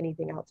to seek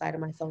anything outside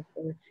of myself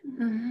for,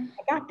 I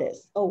got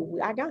this. Oh,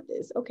 I got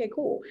this. Okay,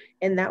 cool.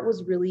 And that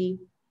was really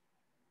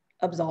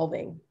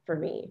absolving for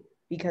me,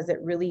 because it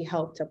really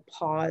helped to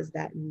pause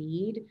that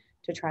need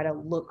to try to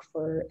look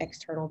for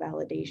external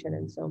validation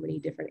in so many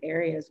different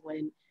areas,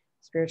 when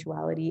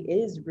spirituality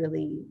is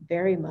really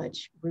very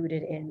much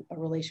rooted in a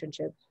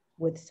relationship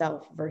with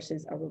self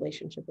versus a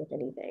relationship with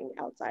anything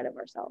outside of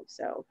ourselves.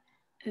 So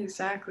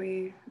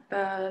exactly.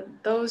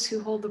 Those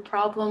who hold the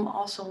problem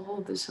also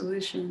hold the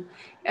solution.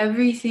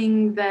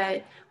 Everything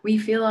that we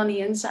feel on the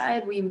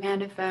inside, we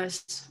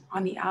manifest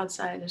on the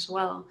outside as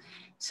well.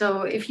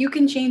 So if you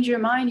can change your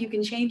mind, you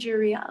can change your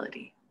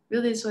reality.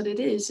 Really is what it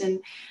is. And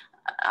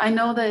I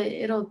know that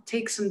it'll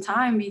take some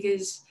time,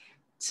 because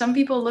some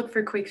people look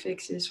for quick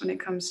fixes when it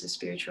comes to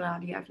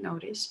spirituality, I've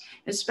noticed,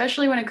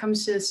 especially when it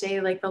comes to, say,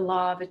 like the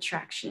law of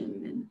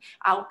attraction and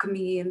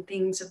alchemy and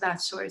things of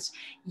that sort.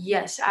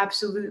 Yes,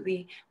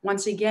 absolutely.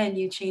 Once again,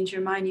 you change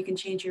your mind, you can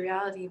change your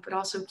reality, but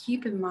also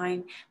keep in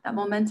mind that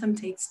momentum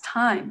takes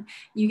time.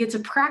 You get to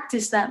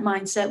practice that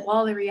mindset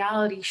while the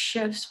reality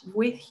shifts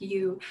with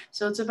you.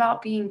 So it's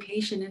about being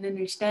patient and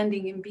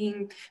understanding and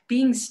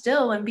being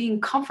still and being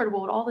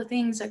comfortable with all the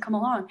things that come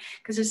along.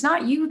 Because it's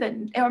not you that,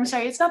 I'm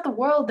sorry, it's not the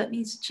world that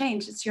needs things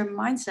change. It's your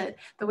mindset,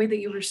 the way that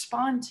you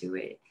respond to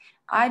it.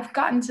 I've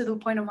gotten to the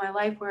point of my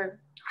life where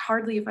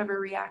hardly if ever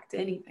react to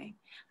anything.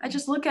 I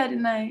just look at it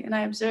and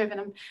I observe,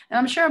 and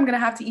I'm sure I'm gonna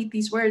have to eat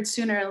these words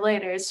sooner or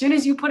later. As soon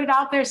as you put it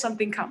out there,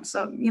 something comes.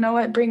 So you know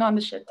what? Bring on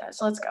the shit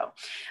test. Let's go.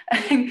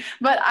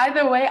 But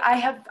either way, I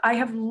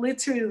have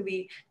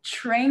literally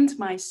trained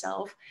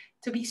myself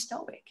to be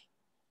stoic.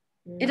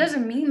 It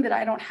doesn't mean that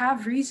I don't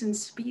have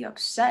reasons to be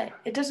upset.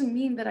 It doesn't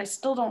mean that I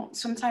still don't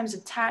sometimes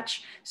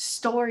attach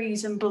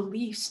stories and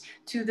beliefs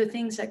to the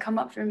things that come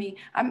up for me.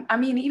 I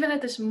mean, even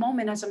at this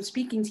moment, as I'm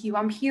speaking to you,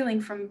 I'm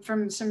healing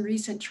from some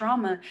recent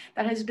trauma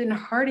that has been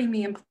hurting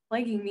me and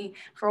plaguing me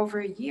for over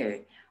a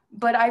year.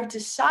 But I've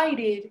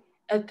decided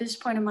at this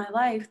point in my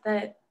life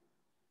that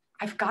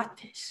I've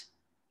got this.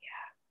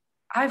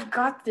 Yeah, I've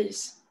got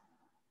this.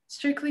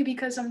 Strictly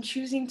because I'm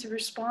choosing to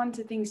respond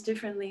to things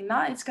differently.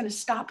 Not it's going to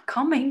stop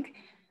coming.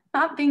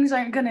 Not things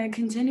aren't going to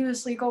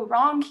continuously go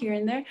wrong here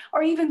and there,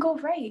 or even go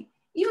right.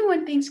 Even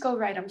when things go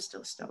right, I'm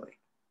still stoic.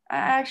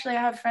 I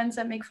have friends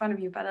that make fun of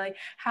me, but like,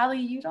 Hallie,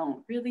 you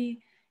don't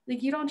really,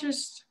 like, you don't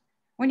just,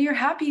 when you're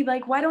happy,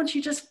 like, why don't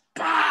you just,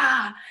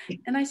 bah?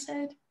 And I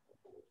said,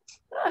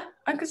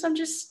 because I'm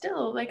just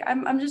still, like,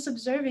 I'm just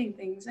observing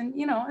things. And,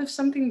 you know, if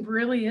something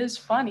really is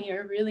funny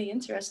or really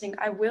interesting,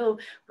 I will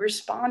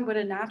respond with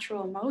a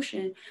natural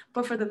emotion.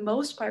 But for the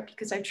most part,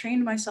 because I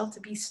trained myself to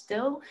be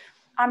still,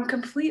 I'm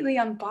completely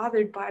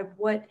unbothered by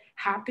what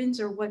happens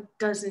or what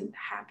doesn't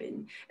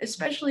happen,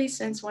 especially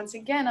since, once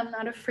again, I'm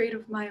not afraid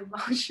of my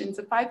emotions.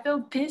 If I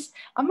feel pissed,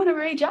 I'm going to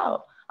rage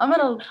out. I'm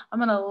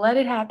gonna let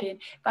it happen.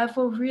 If I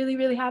feel really,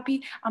 really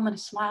happy, I'm gonna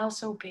smile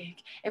so big.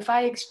 If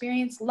I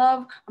experience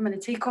love, I'm gonna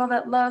take all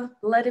that love,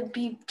 let it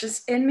be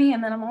just in me,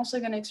 and then I'm also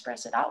gonna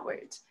express it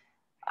outwards.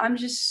 I'm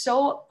just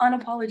so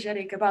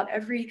unapologetic about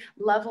every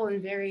level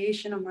and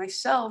variation of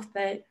myself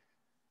that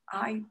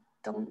I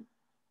don't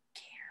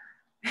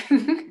care.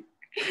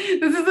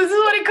 This is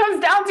what it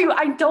comes down to.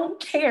 I don't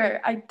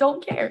care. I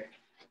don't care.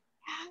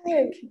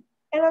 And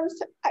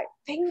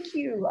thank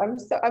you.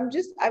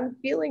 I'm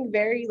feeling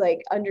very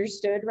like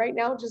understood right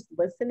now, just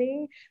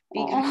listening,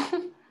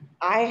 because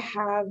I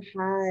have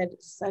had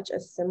such a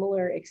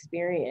similar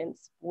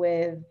experience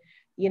with,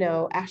 you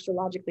know,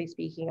 astrologically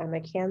speaking, I'm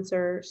a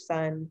Cancer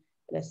sun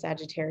and a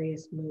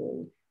Sagittarius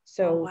moon.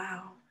 So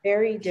wow.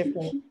 Very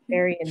different,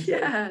 very intense.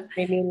 Yeah.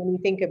 I mean, when you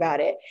think about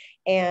it.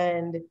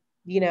 And,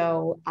 you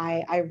know,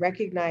 I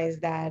recognize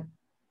that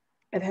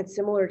I've had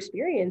similar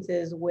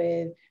experiences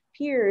with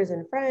peers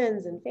and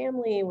friends and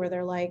family where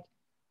they're like,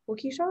 well,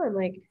 Keisean,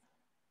 like,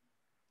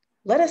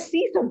 let us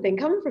see something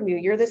come from you.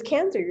 You're this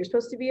Cancer. You're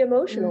supposed to be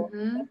emotional.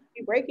 You're supposed to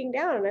be breaking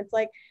down. And it's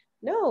like,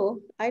 no,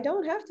 I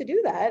don't have to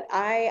do that.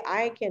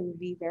 I can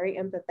be very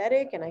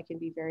empathetic, and I can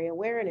be very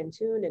aware and in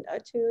tune and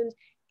attuned.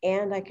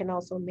 And I can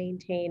also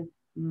maintain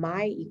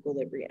my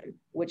equilibrium,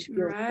 which feels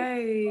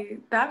right.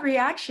 That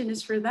reaction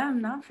is for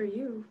them, not for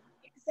you.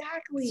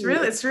 Exactly.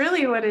 It's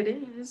really what it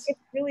is.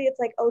 It's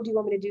like, oh, do you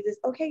want me to do this?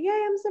 Okay,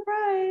 yay, I'm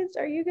surprised.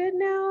 Are you good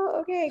now?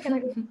 Okay, can I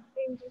go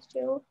just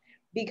chill?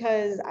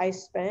 Because I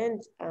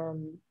spent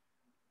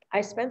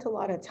a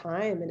lot of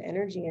time and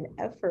energy and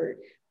effort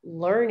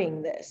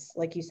learning this.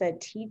 Like you said,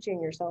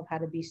 teaching yourself how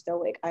to be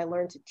stoic. I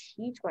learned to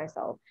teach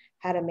myself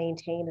how to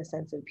maintain a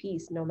sense of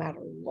peace no matter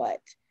what.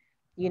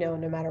 You know,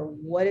 no matter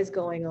what is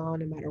going on,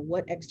 no matter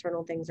what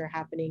external things are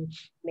happening,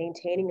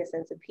 maintaining a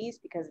sense of peace,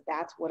 because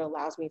that's what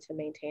allows me to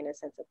maintain a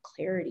sense of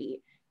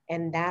clarity.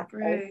 And that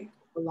right.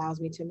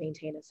 allows me to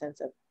maintain a sense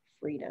of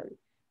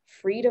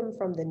freedom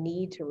from the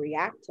need to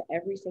react to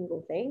every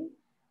single thing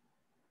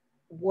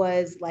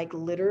was like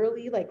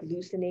literally like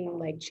loosening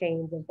like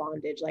chains of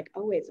bondage. Like,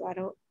 oh wait, so I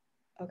don't,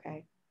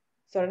 okay.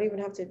 So I don't even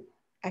have to,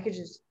 I could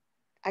just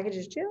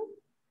chill.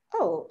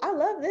 Oh, I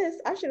love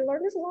this. I should have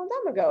learned this a long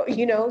time ago,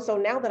 you know? So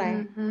now that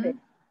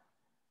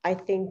I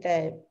think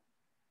that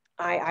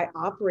I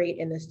operate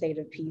in a state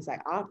of peace. I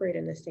operate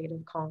in a state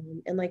of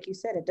calm. And like you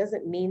said, it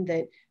doesn't mean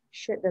that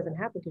shit doesn't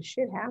happen, because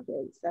shit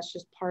happens. That's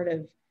just part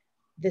of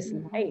this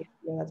life.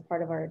 You know, that's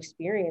part of our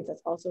experience.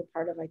 That's also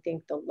part of, I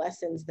think, the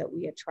lessons that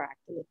we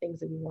attract and the things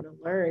that we want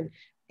to learn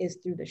is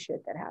through the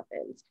shit that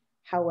happens.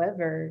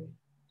 However,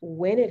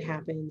 when it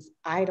happens,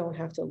 I don't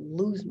have to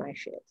lose my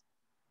shit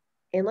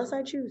unless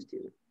I choose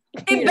to.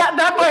 That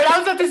part, I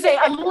was about to say,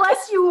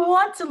 unless you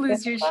want to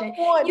lose your shit,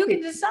 you can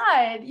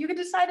decide. You can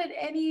decide at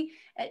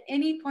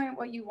any point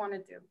what you want to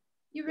do.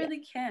 You really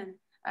can.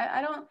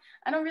 I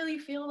don't really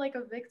feel like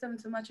a victim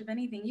to much of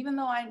anything, even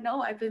though I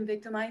know I've been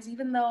victimized,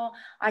 even though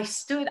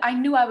I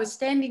knew I was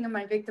standing in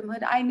my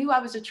victimhood. I knew I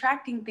was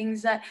attracting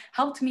things that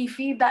helped me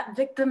feed that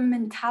victim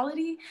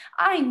mentality.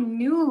 I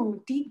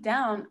knew deep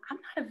down, I'm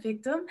not a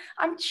victim.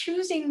 I'm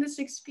choosing this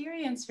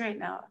experience right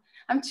now.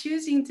 I'm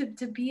choosing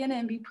to be in it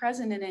and be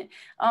present in it.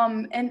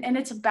 And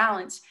it's a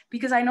balance,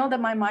 because I know that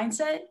my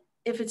mindset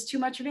if it's too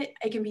much of it,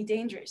 it can be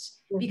dangerous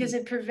because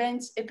Mm-hmm.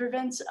 it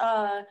prevents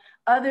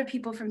other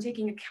people from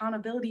taking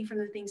accountability for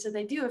the things that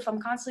they do. If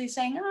I'm constantly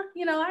saying,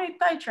 I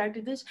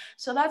attracted this.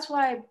 So that's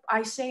why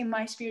I say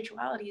my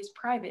spirituality is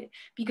private,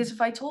 because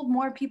if I told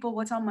more people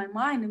what's on my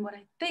mind and what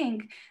I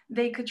think,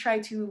 they could try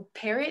to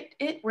parrot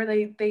it, where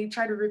they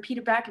try to repeat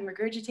it back and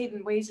regurgitate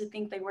in ways that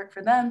think they work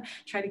for them,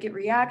 try to get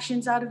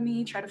reactions out of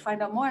me, try to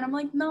find out more. And I'm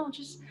like, no,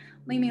 just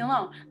leave me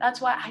alone. That's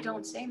why I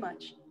don't say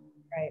much.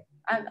 Right.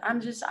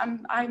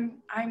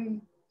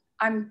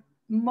 I'm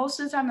most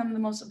of the time I'm the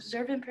most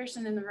observant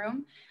person in the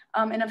room,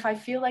 and if I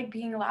feel like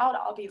being loud,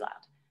 I'll be loud.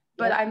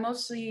 But Yep.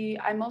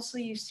 I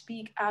mostly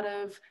speak out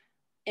of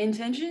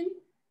intention,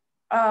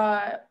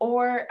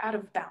 or out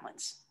of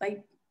balance.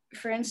 Like,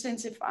 for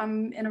instance, if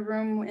I'm in a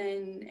room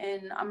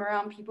and I'm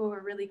around people who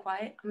are really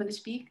quiet, I'm gonna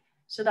speak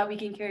so that we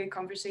can carry a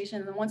conversation.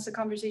 And then once the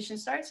conversation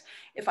starts,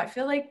 if I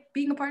feel like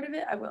being a part of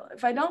it, I will.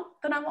 If I don't,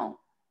 then I won't.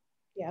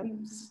 Yeah.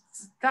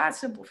 It's that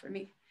simple for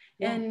me.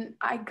 Yeah. And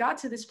I got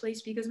to this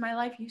place because my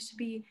life used to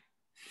be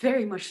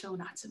very much so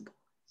not simple,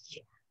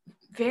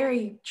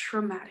 very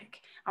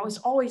traumatic. I was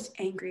always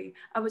angry.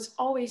 I was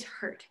always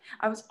hurt.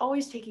 I was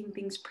always taking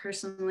things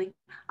personally.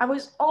 I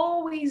was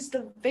always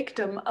the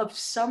victim of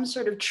some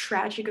sort of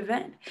tragic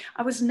event.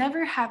 I was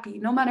never happy,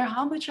 no matter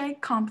how much I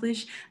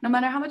accomplished, no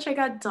matter how much I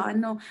got done,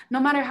 no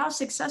matter how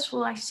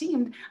successful I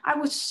seemed, I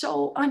was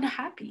so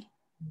unhappy.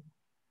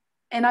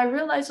 And I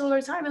realized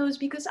over time it was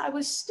because I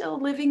was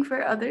still living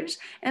for others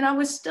and I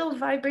was still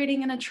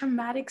vibrating in a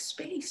traumatic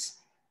space.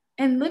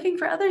 And living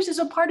for others is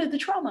a part of the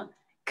trauma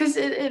because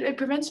it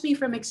prevents me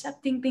from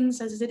accepting things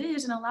as it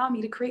is and allow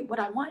me to create what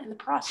I want in the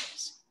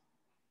process.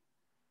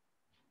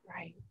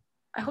 Right.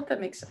 I hope that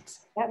makes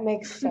sense. That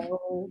makes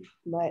so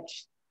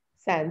much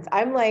sense.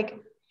 I'm like,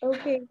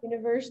 okay,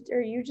 universe,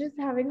 are you just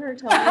having her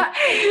tell me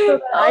so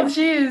that Oh,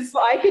 jeez. so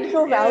I can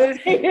feel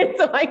validated,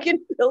 so I can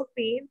feel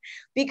seen?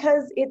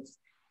 Because it's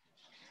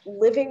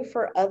living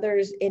for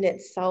others in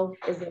itself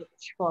is a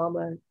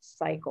trauma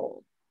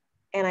cycle.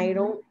 And I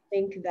don't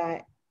think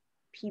that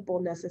people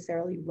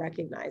necessarily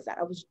recognize that.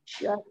 I was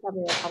just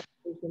having a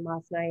conversation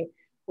last night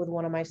with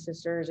one of my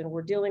sisters, and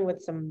we're dealing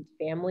with some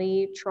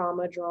family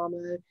drama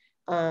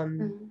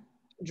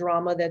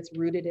that's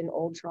rooted in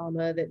old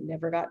trauma that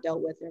never got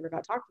dealt with, never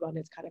got talked about, and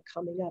it's kind of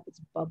coming up, it's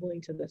bubbling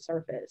to the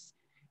surface.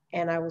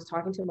 And I was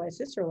talking to my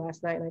sister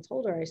last night, and I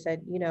told her, I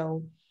said,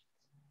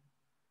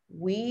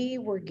 we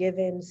were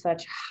given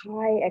such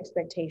high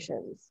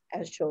expectations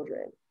as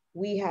children.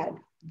 We had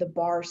the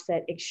bar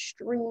set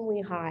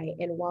extremely high.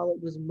 And while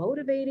it was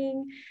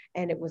motivating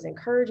and it was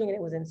encouraging and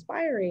it was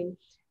inspiring,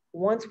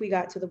 once we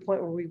got to the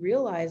point where we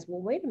realized,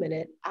 well, wait a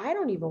minute, I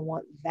don't even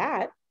want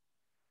that.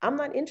 I'm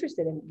not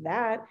interested in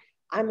that.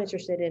 I'm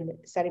interested in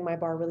setting my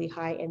bar really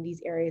high in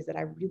these areas that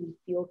I really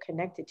feel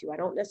connected to. I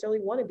don't necessarily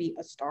want to be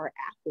a star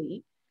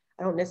athlete.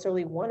 I don't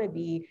necessarily want to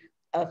be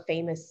a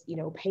famous,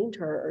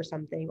 painter or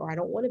something, or I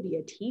don't want to be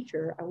a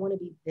teacher. I want to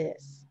be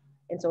this.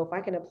 And so if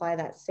I can apply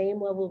that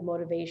same level of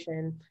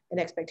motivation and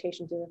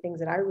expectation to the things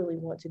that I really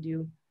want to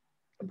do,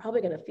 I'm probably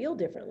going to feel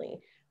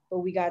differently. But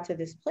we got to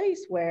this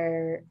place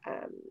where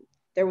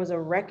there was a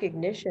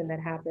recognition that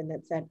happened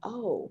that said,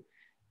 oh,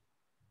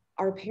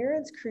 our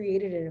parents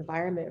created an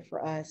environment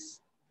for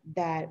us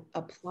that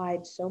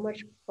applied so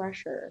much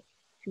pressure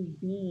to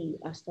be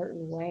a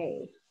certain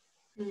way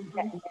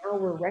that now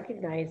we're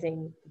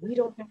recognizing we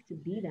don't have to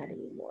be that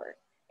anymore.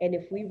 And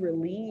if we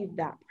relieve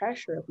that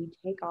pressure, if we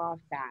take off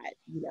that,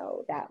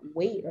 that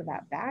weight or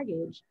that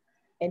baggage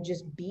and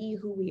just be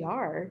who we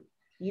are,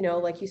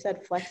 like you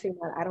said, flexing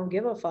that I don't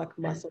give a fuck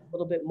muscle a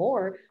little bit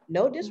more.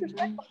 No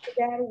disrespect,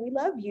 Dad. We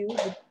love you. You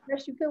did the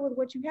best you could with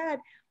what you had,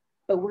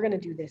 but we're going to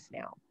do this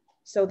now.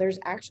 So there's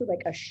actually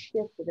like a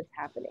shift that's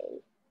happening,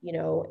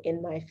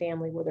 in my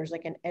family, where there's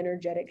like an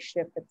energetic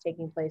shift that's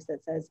taking place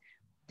that says,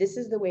 this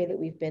is the way that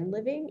we've been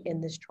living in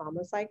this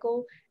trauma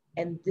cycle,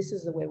 and this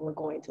is the way we're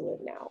going to live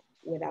now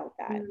without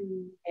that.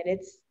 And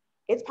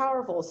it's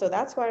powerful. So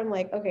that's why I'm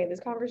like, okay, this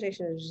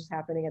conversation is just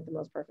happening at the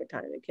most perfect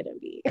time. It couldn't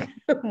be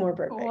more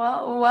perfect.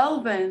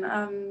 Well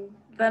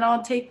then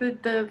I'll take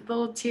the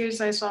little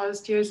tears I saw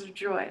as tears of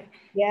joy.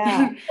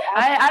 Yeah.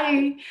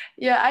 I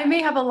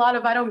may have a lot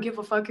of I don't give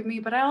a fuck in me,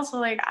 but I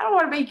also I don't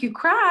want to make you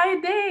cry,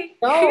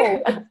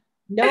 dang.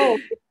 No,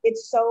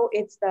 it's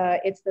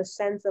the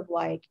sense of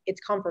like,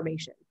 it's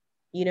confirmation.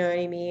 You know what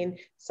I mean?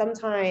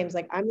 Sometimes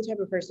I'm the type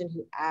of person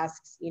who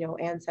asks,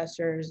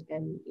 ancestors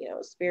and,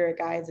 spirit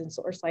guides and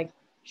source,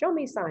 show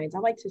me signs. I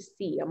like to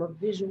see. I'm a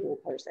visual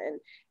person.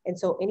 And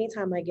so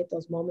anytime I get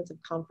those moments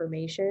of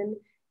confirmation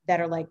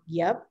that are like,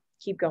 yep,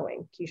 keep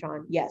going,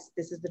 Keisean. Yes,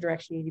 this is the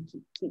direction you need to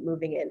keep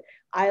moving in.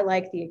 I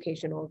like the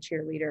occasional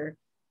cheerleader.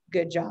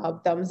 Good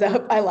job, thumbs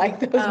up. I like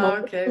those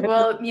moments. Okay.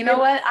 Well, you know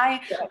what?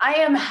 I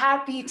am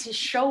happy to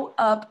show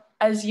up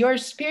as your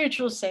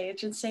spiritual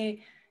sage and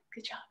say,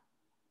 good job.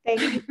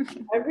 Thank you.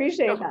 I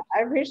appreciate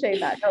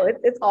that. No,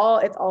 it's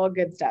all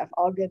good stuff,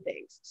 all good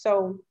things.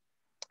 So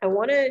I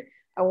want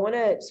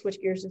to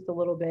switch gears just a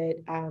little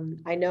bit.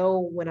 I know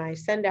when I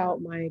send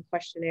out my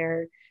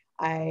questionnaire,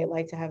 I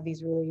like to have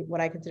these really,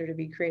 what I consider to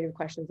be creative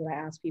questions that I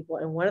ask people.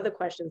 And one of the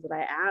questions that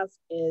I ask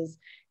is,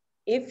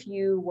 if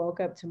you woke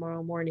up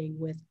tomorrow morning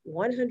with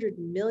 $100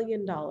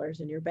 million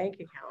in your bank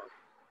account,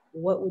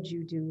 what would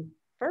you do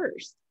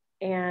first?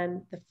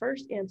 And the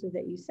first answer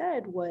that you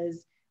said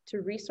was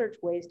to research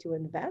ways to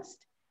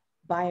invest,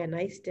 buy a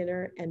nice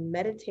dinner, and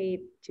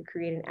meditate to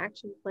create an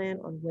action plan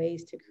on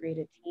ways to create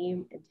a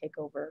team and take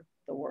over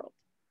the world.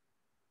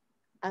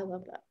 I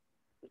love that.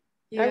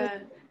 Yeah.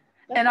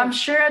 And I'm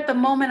sure at the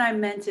moment I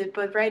meant it,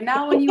 but right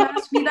now when you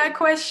ask me that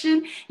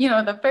question, you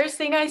know, the first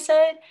thing I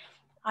said,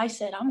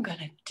 I'm going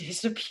to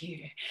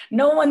disappear.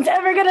 No one's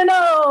ever going to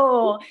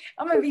know.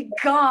 I'm going to be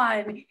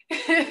gone.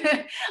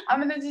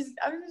 I'm going to just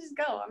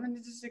go. I'm going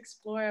to just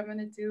explore. I'm going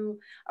to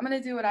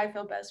do what I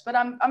feel best. But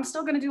I'm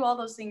still going to do all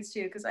those things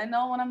too, because I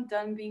know when I'm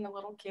done being a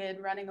little kid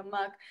running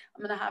amok,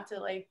 I'm going to have to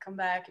like come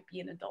back and be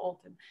an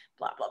adult and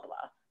blah, blah,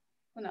 blah.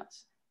 Who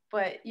knows?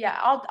 But yeah,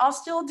 I'll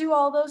still do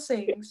all those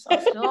things. I'll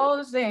still do all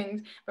those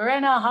things. But right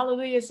now,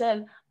 Hallelujah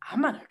said,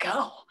 I'm going to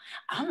go.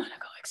 I'm going to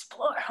go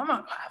explore. I'm going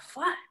to go have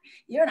fun.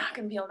 You're not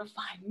going to be able to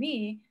find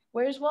me.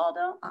 Where's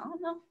Waldo? I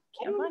don't know.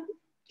 Can't find him.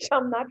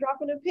 I'm not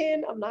dropping a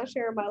pin. I'm not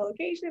sharing my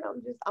location.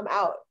 I'm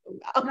out.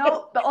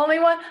 No, the only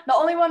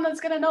one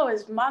that's going to know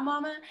is my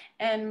mama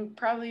and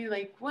probably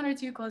like one or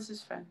two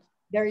closest friends.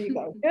 There you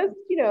go. Just,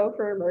 you know,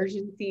 for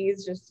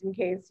emergencies, just in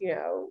case, you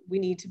know, we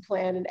need to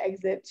plan an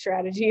exit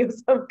strategy of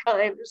some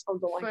kind or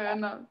something like that.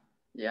 Enough.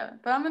 Yeah,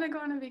 but I'm going to go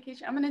on a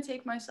vacation. I'm going to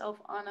take myself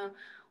on a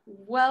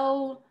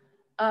well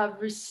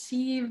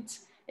received,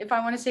 if I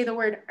want to say the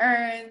word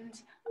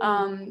earned,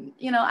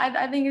 you know,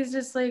 I think it's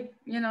just like,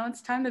 you know,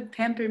 it's time to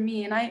pamper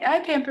me. And I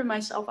pamper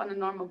myself on a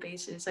normal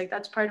basis. Like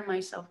that's part of my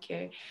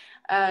self-care.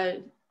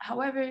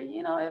 However,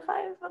 you know, if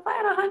I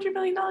had $100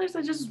 million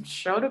that just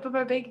showed up in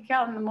my bank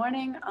account in the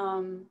morning,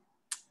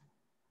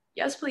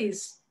 yes,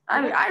 please.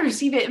 I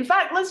receive it. In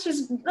fact, let's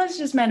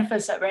just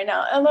manifest that right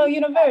now. Hello,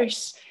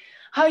 universe.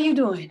 How you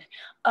doing?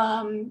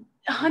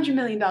 $100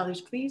 million,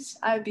 please.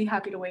 I'd be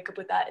happy to wake up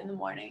with that in the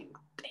morning.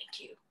 Thank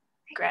you.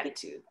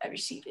 Gratitude. I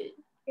receive it.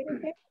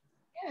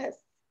 Yes.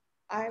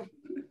 I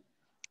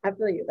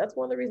feel you. That's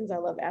one of the reasons I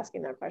love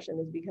asking that question,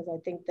 is because I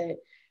think that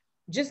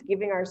just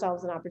giving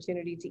ourselves an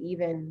opportunity to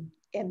even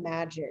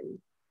imagine,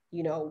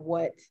 you know,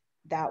 what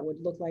that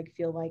would look like,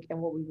 feel like,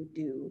 and what we would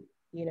do,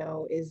 you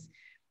know, is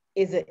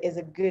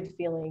a good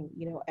feeling,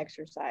 you know,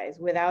 exercise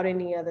without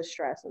any of the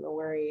stress and the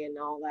worry and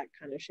all that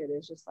kind of shit.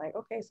 It's just like,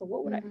 okay, so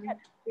what would I get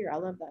here? I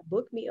love that.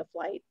 Book me a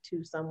flight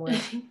to somewhere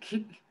else.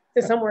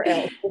 It's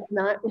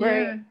not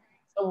right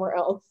somewhere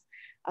else.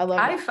 I love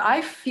that.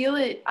 I feel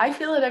it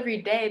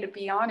every day, to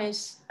be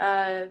honest.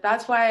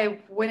 That's why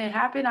when it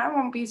happened, I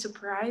won't be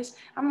surprised.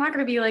 I'm not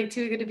gonna be like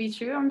too good to be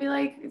true. I'm gonna be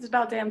like, it's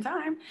about damn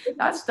time.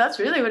 That's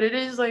really what it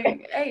is.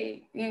 Like,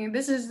 hey, you know,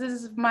 this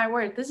is my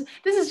worth. This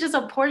is just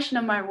a portion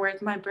of my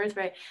worth, my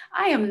birthright.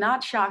 I am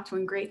not shocked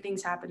when great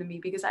things happen to me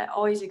because I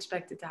always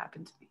expect it to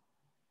happen to me.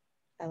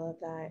 I love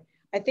that.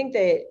 I think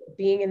that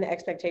being in the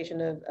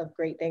expectation of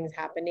great things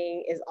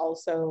happening is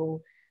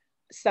also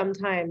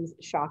sometimes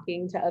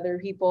shocking to other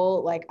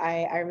people. Like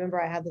I remember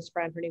I had this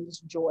friend, her name was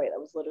Joy. That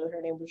was literally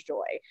her name was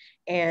Joy.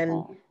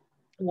 And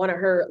one of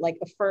her like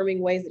affirming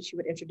ways that she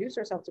would introduce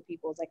herself to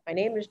people is like, my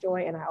name is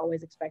Joy and I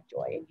always expect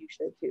joy, and you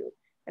should too.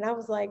 And I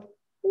was like,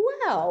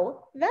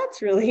 wow,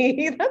 that's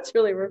really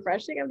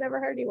refreshing. I've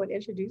never heard anyone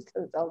introduce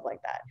themselves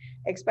like that.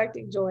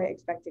 Expecting joy,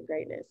 expecting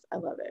greatness. I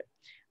love it.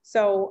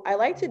 So I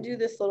like to do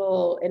this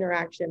little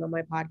interaction on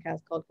my podcast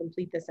called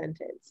Complete the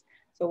Sentence.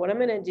 So what I'm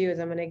going to do is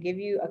I'm going to give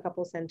you a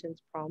couple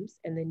sentence prompts,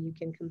 and then you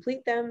can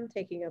complete them,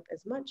 taking up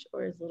as much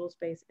or as little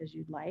space as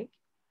you'd like.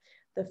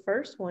 The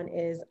first one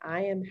is, I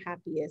am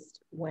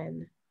happiest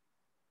when.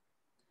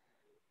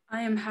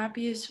 I am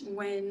happiest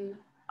when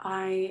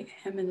I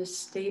am in a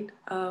state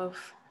of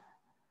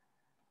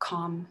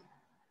calm.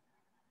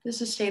 This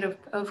is a state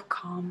of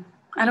calm.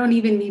 I don't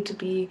even need to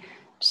be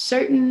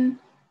certain.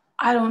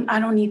 I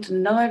don't need to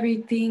know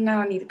everything. I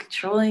don't need to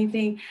control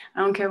anything.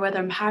 I don't care whether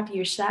I'm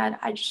happy or sad.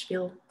 I just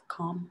feel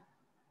calm,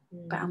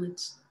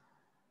 balanced.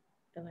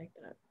 I like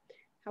that.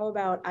 How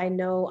about, I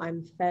know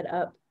I'm fed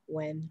up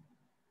when?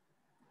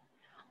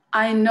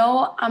 I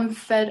know I'm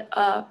fed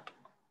up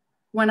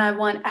when I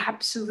want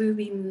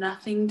absolutely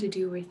nothing to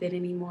do with it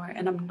anymore,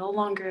 and I'm no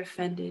longer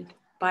offended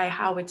by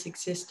how it's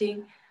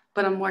existing,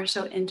 but I'm more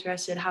so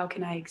interested, how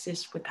can I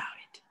exist without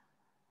it?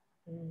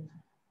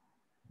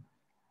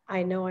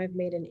 I know I've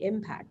made an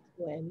impact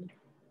when?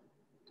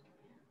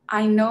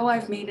 I know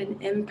I've made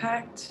an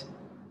impact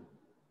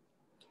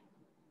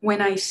when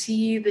I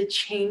see the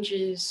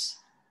changes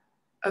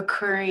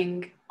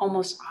occurring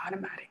almost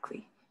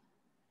automatically.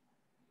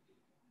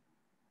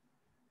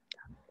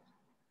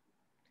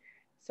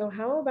 So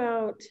how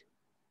about,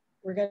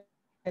 we're going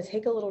to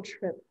take a little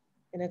trip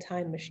in a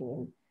time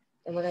machine,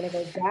 and we're going to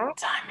go back.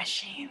 Time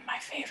machine, my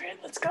favorite.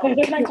 Let's go.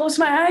 Can I close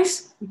my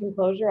eyes? You can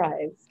close your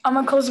eyes. I'm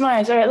going to close my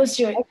eyes. All right, let's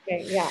do it.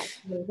 Okay, yeah.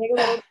 We're going to take a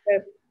little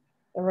trip,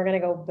 and we're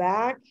going to go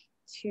back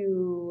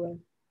to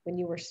when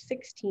you were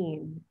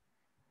 16.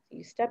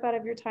 You step out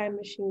of your time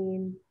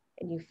machine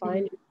and you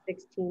find your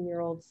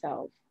 16-year-old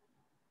self,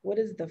 what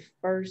is the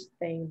first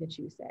thing that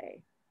you say?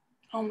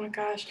 Oh my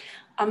gosh.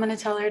 I'm going to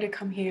tell her to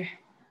come here.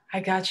 I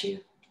got you.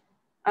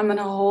 I'm going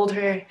to hold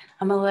her.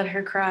 I'm going to let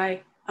her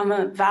cry. I'm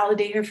going to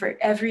validate her for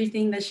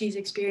everything that she's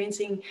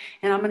experiencing.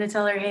 And I'm going to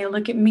tell her, hey,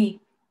 look at me.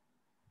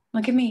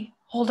 Look at me.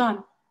 Hold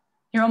on.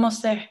 You're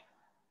almost there.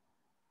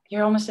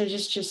 You're almost there.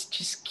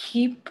 Just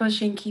keep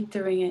pushing, keep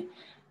doing it.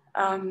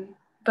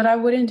 But I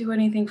wouldn't do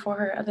anything for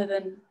her other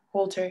than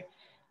hold her,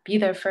 be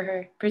there for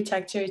her,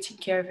 protect her, take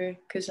care of her,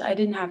 because I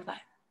didn't have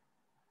that.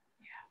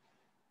 Yeah,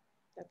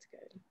 that's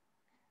good.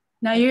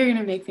 Now you're going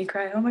to make me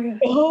cry. Oh my God.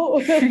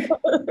 Oh.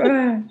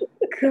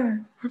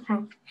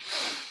 God.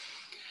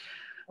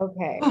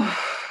 Okay.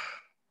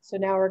 So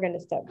now we're going to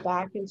step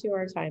back into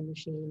our time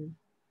machine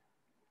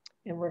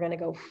and we're going to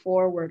go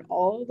forward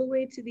all the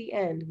way to the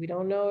end. We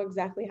don't know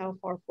exactly how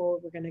far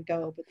forward we're going to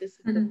go, but this is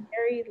the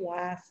very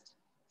last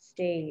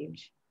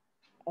stage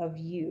of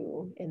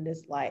you in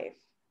this life.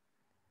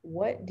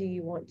 What do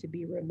you want to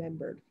be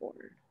remembered for?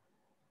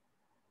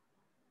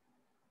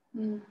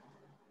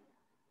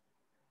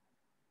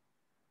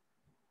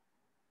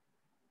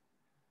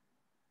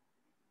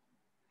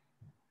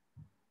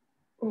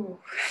 Oh,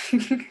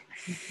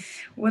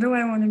 what do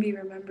I want to be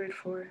remembered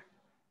for?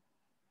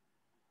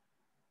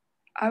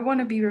 I want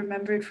to be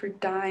remembered for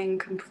dying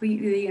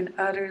completely and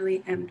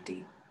utterly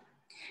empty.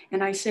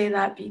 And I say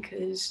that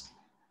because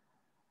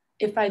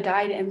if I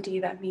died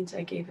empty, that means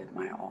I gave it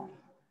my all.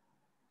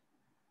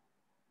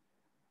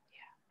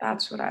 Yeah,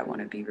 that's what I want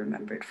to be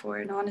remembered for.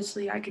 And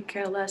honestly, I could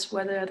care less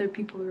whether other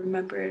people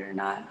remember it or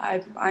not.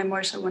 I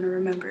more so want to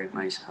remember it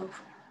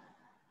myself.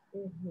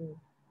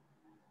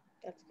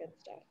 That's good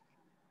stuff.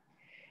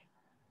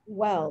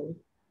 Well,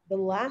 the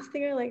last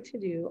thing I like to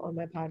do on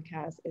my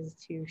podcast is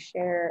to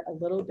share a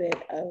little bit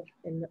of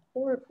an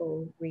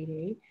oracle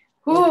reading.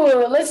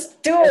 Ooh, let's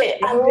do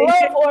it. I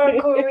love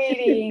oracle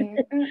reading.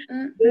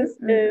 This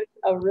is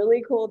a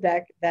really cool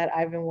deck that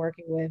I've been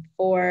working with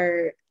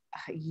for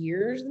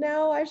years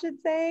now, I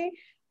should say.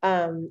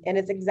 And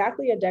it's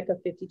exactly a deck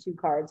of 52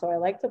 cards. So I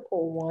like to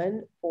pull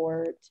one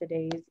for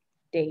today's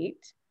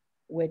date,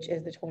 which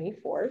is the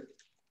 24th.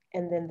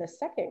 And then the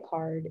second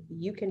card,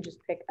 you can just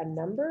pick a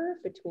number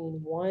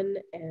between 1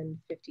 and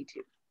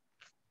 52.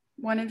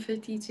 1 and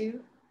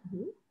 52?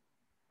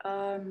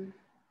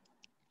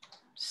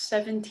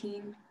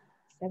 17.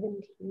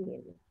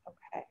 17.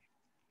 Okay.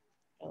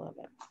 I love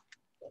it.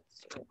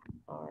 Let's see.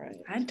 All right.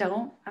 I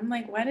don't. I'm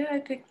like, why did I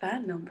pick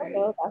that number?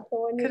 Well, that's the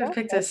one you could have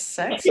picked a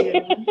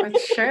sexier one, but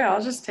sure,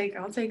 I'll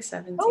take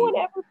 17. No one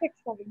ever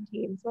picked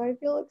 17, so I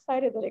feel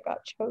excited that it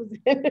got chosen.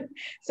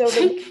 So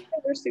the messages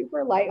are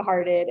super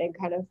lighthearted and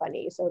kind of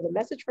funny. So the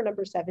message for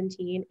number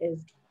 17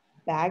 is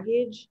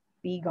baggage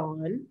be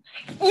gone.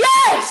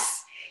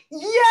 Yes!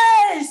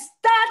 Yes!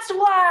 That's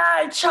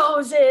why I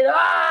chose it.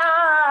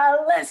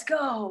 Let's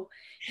go.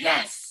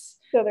 Yes.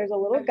 So there's a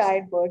little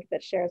guidebook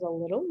that shares a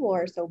little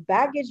more. So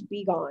baggage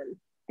be gone.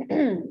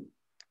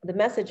 The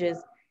message is,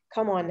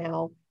 come on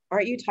now.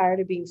 Aren't you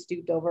tired of being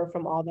stooped over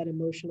from all that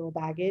emotional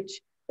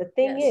baggage? The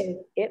thing is,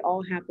 it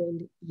all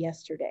happened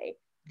yesterday.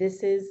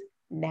 This is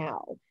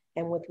now.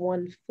 And with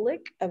one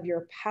flick of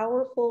your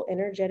powerful,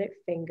 energetic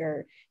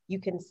finger, you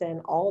can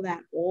send all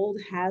that old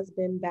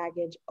has-been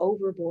baggage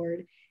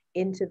overboard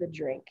into the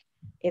drink.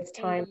 It's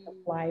time to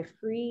fly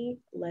free.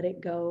 Let it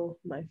go,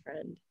 my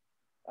friend.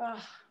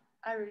 Oh,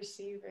 I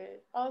receive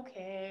it.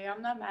 Okay,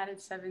 I'm not mad at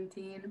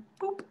 17.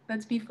 Boop.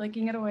 Let's be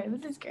flicking it away.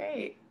 This is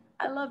great.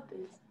 I love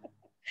this.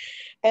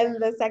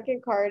 And the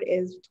second card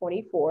is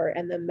 24,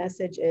 and the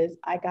message is,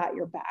 I got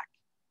your back.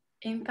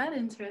 Ain't that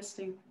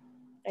interesting?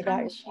 I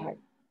got your back.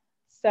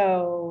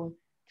 So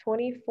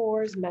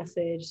 24's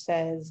message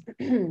says,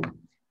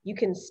 you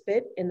can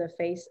spit in the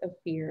face of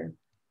fear,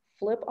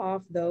 flip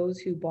off those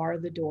who bar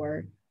the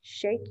door,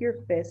 shake your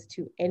fist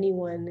to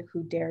anyone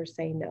who dare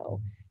say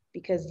no,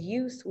 because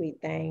you, sweet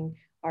thing,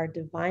 are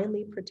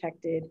divinely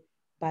protected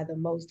by the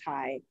Most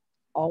High,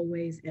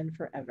 always and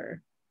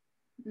forever.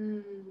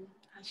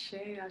 Ashe,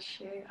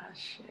 ashe,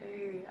 ashe.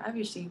 I've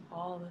received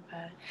all of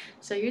that.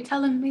 So you're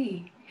telling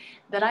me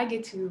that I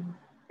get to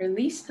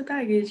release the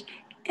baggage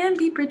and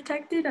be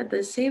protected at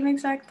the same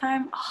exact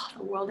time? Oh,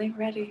 the world ain't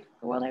ready.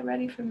 The world ain't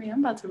ready for me. I'm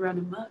about to run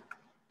amok.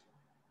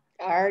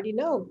 I already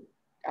know.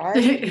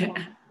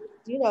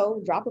 You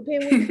know, drop a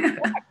pin when you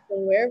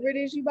wherever it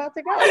is you about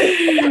to go.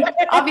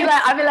 I'll be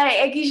like,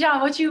 hey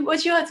Keisean, what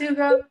you up to,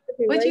 girl?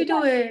 What you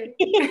doing?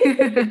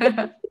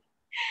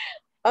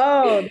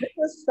 Oh, this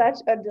was such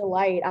a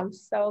delight. I'm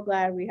so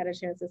glad we had a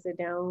chance to sit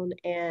down,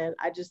 and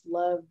I just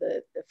love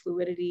the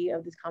fluidity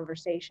of this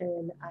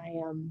conversation.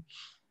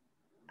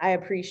 I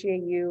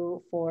appreciate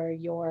you for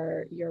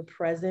your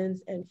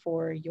presence and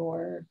for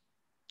your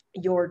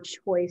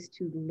choice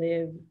to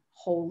live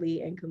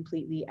wholly and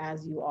completely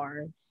as you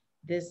are.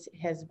 This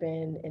has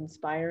been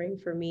inspiring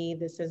for me.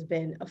 This has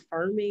been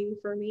affirming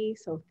for me.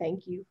 So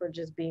thank you for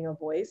just being a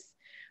voice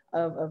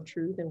of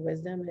truth and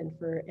wisdom,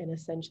 and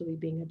essentially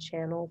being a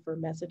channel for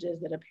messages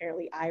that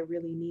apparently I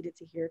really needed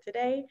to hear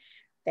today.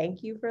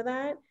 Thank you for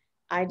that.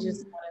 I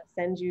just want to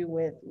send you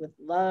with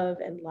love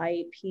and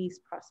light, peace,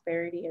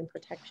 prosperity, and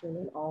protection,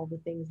 and all the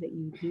things that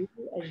you do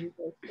as you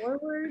go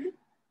forward.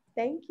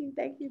 Thank you,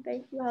 thank you,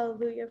 thank you,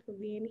 hallelujah, for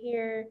being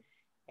here.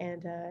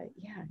 And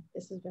yeah,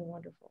 this has been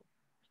wonderful.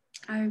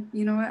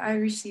 You know what, I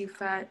received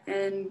that.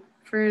 And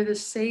for the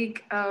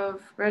sake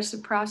of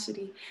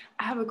reciprocity,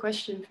 I have a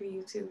question for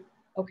you too.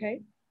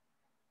 Okay.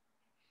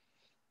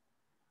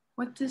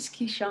 What does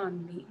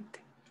Keisean need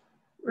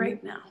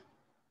right now?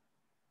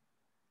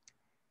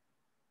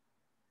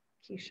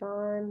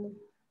 Keisean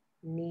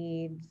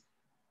needs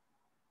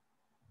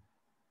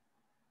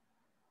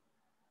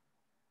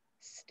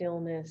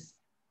stillness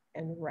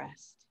and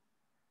rest.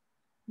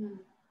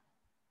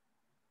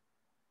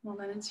 Well,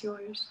 then it's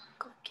yours.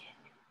 Go get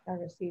it. I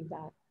received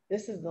that.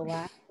 This is the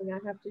last thing I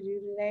have to do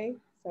today,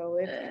 so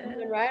it's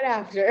coming right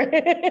after.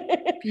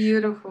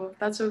 Beautiful.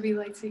 That's what we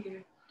like to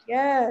hear.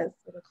 Yes,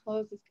 I'm gonna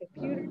close this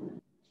computer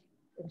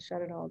and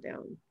shut it all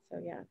down. So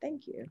yeah,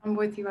 thank you. I'm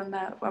with you on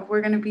that.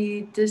 We're gonna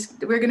be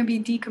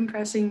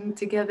decompressing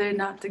together,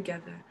 not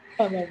together.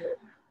 I love it.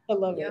 I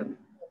love it.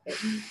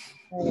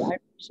 All right, I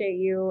appreciate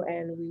you,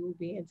 and we will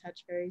be in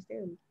touch very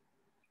soon.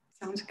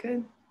 Sounds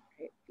good.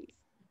 Okay, peace.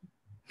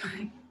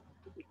 Bye.